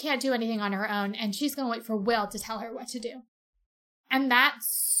can't do anything on her own, and she's going to wait for Will to tell her what to do. And that's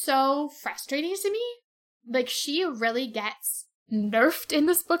so frustrating to me. Like, she really gets nerfed in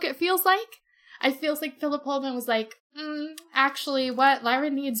this book, it feels like. It feels like Philip Pullman was like, actually, what Lyra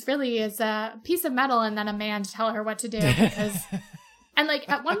needs really is a piece of metal and then a man to tell her what to do. Because, and, like,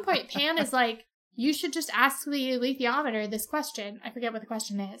 at one point, Pan is like, you should just ask the alethiometer this question. I forget what the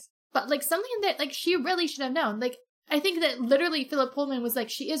question is. But, like, something that, like, she really should have known. Like, I think that literally Philip Pullman was like,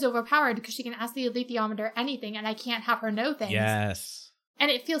 she is overpowered because she can ask the alethiometer anything and I can't have her know things. Yes.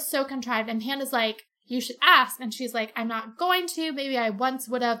 And it feels so contrived. And Hannah's like, you should ask. And she's like, I'm not going to. Maybe I once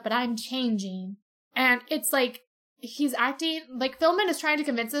would have, but I'm changing. And it's like, he's acting like Philman is trying to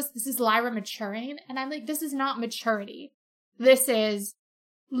convince us this is Lyra maturing. And I'm like, this is not maturity. This is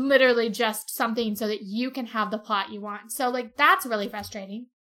literally just something so that you can have the plot you want. So, like, that's really frustrating.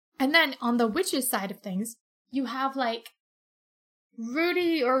 And then on the witches side of things, you have, like,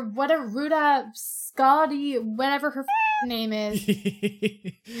 Rudy or whatever, Ruda Scotty, whatever her name is,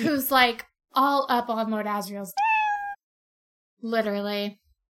 who's, like, all up on Lord Asriel's literally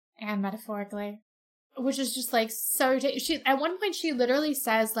and metaphorically, which is just, like, so at one point she literally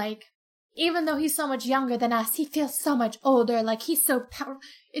says, like, even though he's so much younger than us, he feels so much older, like, he's so powerful.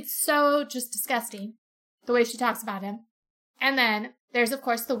 It's so just disgusting the way she talks about him. And then there's, of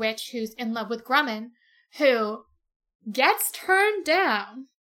course, the witch who's in love with Grumman, who gets turned down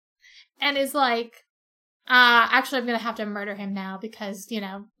and is like, actually, I'm going to have to murder him now because, you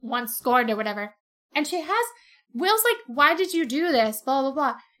know, once scorned or whatever. And Will's like, why did you do this? Blah, blah,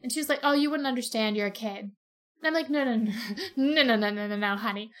 blah. And she's like, oh, you wouldn't understand. You're a kid. And I'm like, no,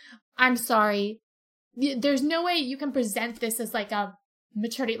 honey. I'm sorry. There's no way you can present this as like a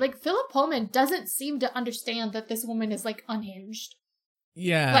maturity. Like, Philip Pullman doesn't seem to understand that this woman is, like, unhinged.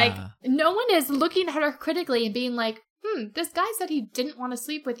 Yeah. Like, no one is looking at her critically and being like, this guy said he didn't want to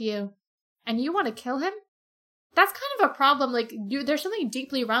sleep with you, and you want to kill him? That's kind of a problem. Like, there's something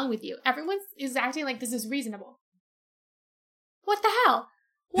deeply wrong with you. Everyone is acting like this is reasonable. What the hell?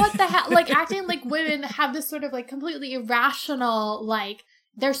 What the hell? Like, acting like women have this sort of, like, completely irrational, like,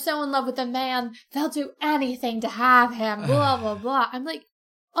 they're so in love with a man, they'll do anything to have him, blah, blah, blah. I'm like,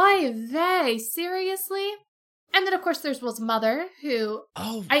 oy vey, seriously? And then, of course, there's Will's mother, who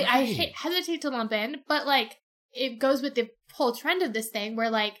I hesitate to lump in, but, like, it goes with the whole trend of this thing where,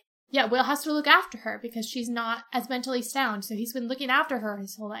 like, yeah, Will has to look after her because she's not as mentally sound, so he's been looking after her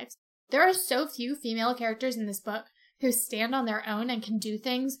his whole life. There are so few female characters in this book who stand on their own and can do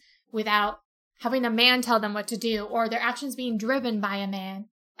things without having a man tell them what to do, or their actions being driven by a man.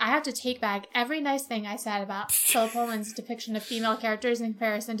 I have to take back every nice thing I said about Philip Pullman's depiction of female characters in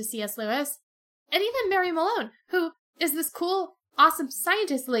comparison to C.S. Lewis. And even Mary Malone, who is this cool, awesome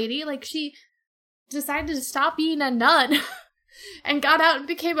scientist lady. Like, she decided to stop being a nun and got out and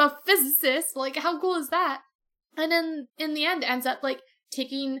became a physicist. Like, how cool is that? And then, in the end, ends up, like,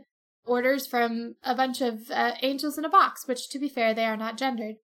 taking orders from a bunch of angels in a box, which, to be fair, they are not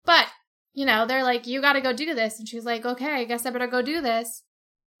gendered. But, you know, they're like, you gotta go do this. And she's like, okay, I guess I better go do this.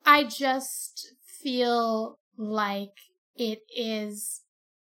 I just feel like it is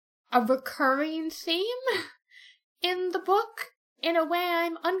a recurring theme in the book in a way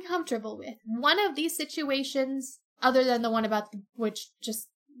I'm uncomfortable with. One of these situations, other than the one about the witch just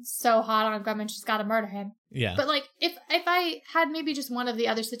so hot on Grumman, she's gotta murder him. Yeah. But, like, if I had maybe just one of the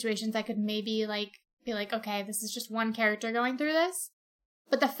other situations, I could maybe, like, be like, okay, this is just one character going through this.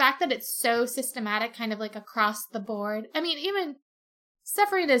 But the fact that it's so systematic, kind of, like, across the board. I mean, even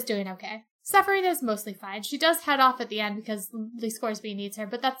Sephirina's doing okay. Sephirina's mostly fine. She does head off at the end because Lee Scoresby needs her,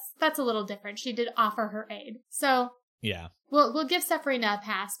 but that's a little different. She did offer her aid. So, yeah. We'll give Sephirina a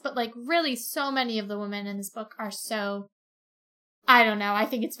pass, but, like, really so many of the women in this book are so, I don't know, I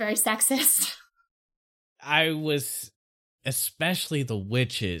think it's very sexist. I was, especially the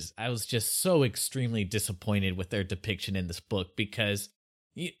witches, I was just so extremely disappointed with their depiction in this book because,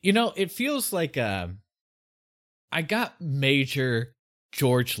 you know, it feels like I got major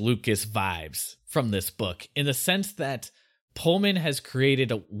George Lucas vibes from this book in the sense that Pullman has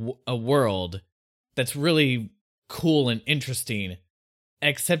created a world that's really cool and interesting,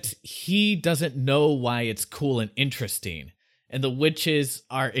 except he doesn't know why it's cool and interesting. And the witches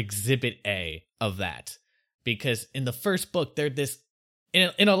are exhibit A of that. Because in the first book, they're this,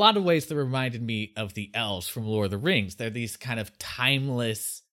 in a lot of ways, they reminded me of the elves from Lord of the Rings. They're these kind of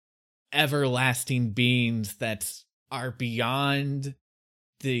timeless, everlasting beings that are beyond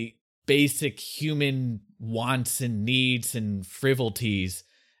the basic human wants and needs and frivolities.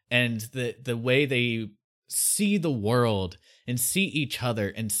 And the way they see the world and see each other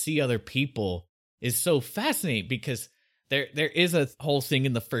and see other people is so fascinating, because there is a whole thing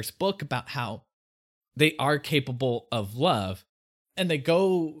in the first book about how they are capable of love, and they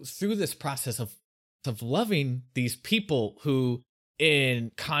go through this process of loving these people who,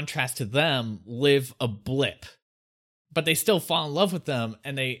 in contrast to them, live a blip, but they still fall in love with them.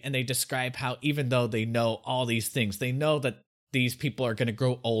 And they describe how, even though they know all these things, they know that these people are going to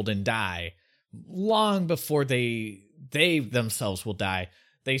grow old and die long before they themselves will die.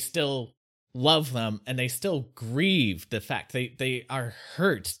 They still love them, and they still grieve the fact they are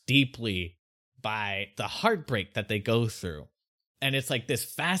hurt deeply by the heartbreak that they go through. And it's like this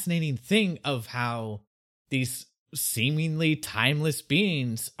fascinating thing of how these seemingly timeless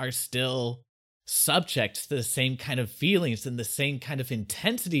beings are still subject to the same kind of feelings and the same kind of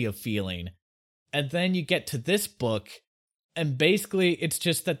intensity of feeling. And then you get to this book, and basically it's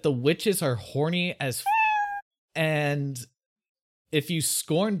just that the witches are horny as and if you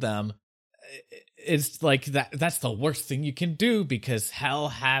scorn them, it's like that's the worst thing you can do, because hell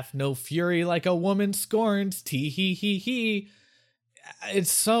hath no fury like a woman scorned. Tee hee hee hee.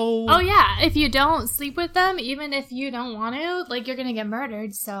 It's so... Oh yeah, if you don't sleep with them, even if you don't want to, like, you're gonna get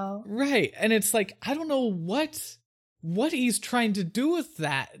murdered, so... Right, and it's like, I don't know what he's trying to do with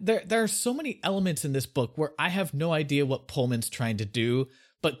that. There are so many elements in this book where I have no idea what Pullman's trying to do,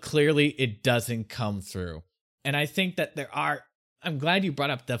 but clearly it doesn't come through. And I think that I'm glad you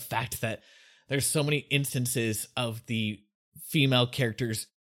brought up the fact that there's so many instances of the female characters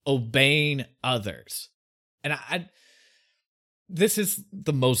obeying others. And this is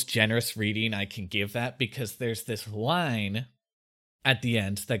the most generous reading I can give that, because there's this line at the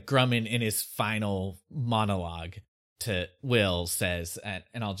end that Grumman, in his final monologue to Will, says, and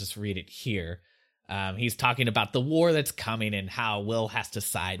I'll just read it here. He's talking about the war that's coming and how Will has to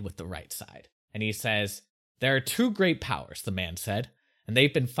side with the right side. And he says, "There are two great powers," the man said, "and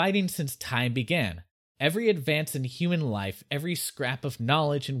they've been fighting since time began. Every advance in human life, every scrap of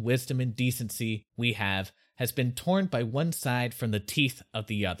knowledge and wisdom and decency we have, has been torn by one side from the teeth of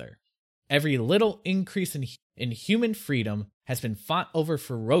the other. Every little increase in human freedom has been fought over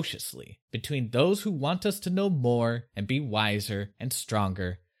ferociously between those who want us to know more and be wiser and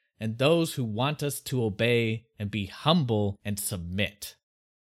stronger, and those who want us to obey and be humble and submit."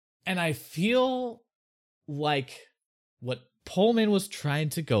 And I feel like what Pullman was trying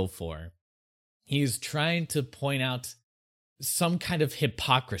to go for, he's trying to point out some kind of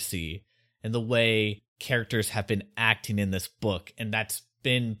hypocrisy in the way characters have been acting in this book, and that's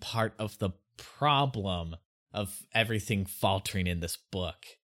been part of the problem of everything faltering in this book,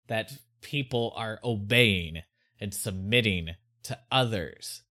 that people are obeying and submitting to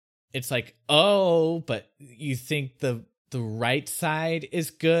others. It's like, oh, but you think the right side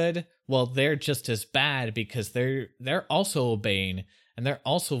is good? Well, they're just as bad, because they're also obeying, and they're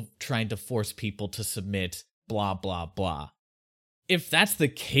also trying to force people to submit, blah, blah, blah. If that's the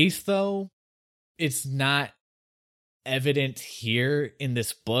case, though, it's not evident here in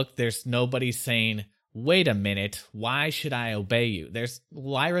this book. There's nobody saying, wait a minute, why should I obey you?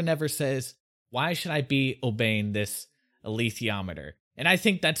 Lyra never says, why should I be obeying this alethiometer? And I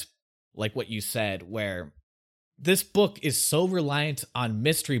think that's like what you said, where this book is so reliant on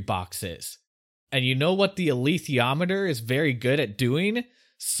mystery boxes. And you know what the alethiometer is very good at doing?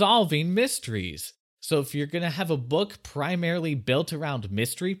 Solving mysteries. So if you're going to have a book primarily built around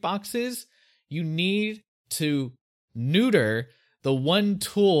mystery boxes, you need to neuter the one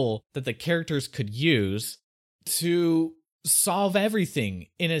tool that the characters could use to solve everything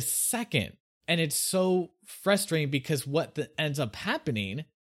in a second. And it's so frustrating, because what ends up happening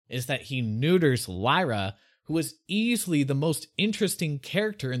is that he neuters Lyra, who was easily the most interesting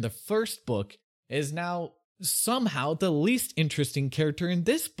character in the first book, is now somehow the least interesting character in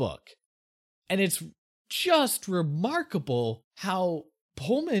this book. And it's just remarkable how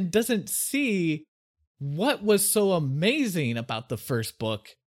Pullman doesn't see what was so amazing about the first book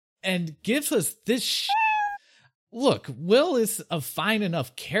and gives us this Look, Will is a fine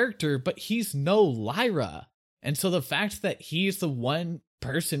enough character, but he's no Lyra. And so the fact that he's the one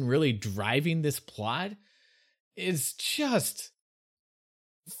person really driving this plot is just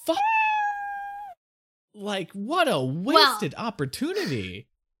like, what a wasted opportunity.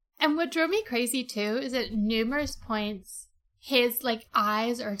 And what drove me crazy too is at numerous points his like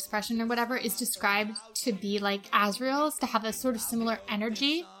eyes or expression or whatever is described to be like Azriel's, to have a sort of similar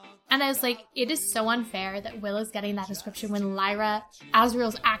energy. And I was like, it is so unfair that Will is getting that description when Lyra,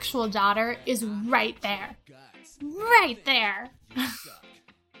 Azriel's actual daughter, is right there. Right there.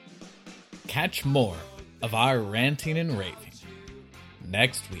 Catch more of our ranting and raving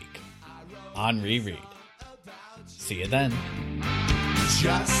next week on Reread. See you then.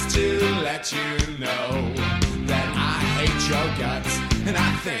 Just to let you know that I hate your guts and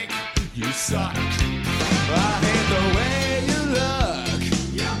I think you suck. I hate the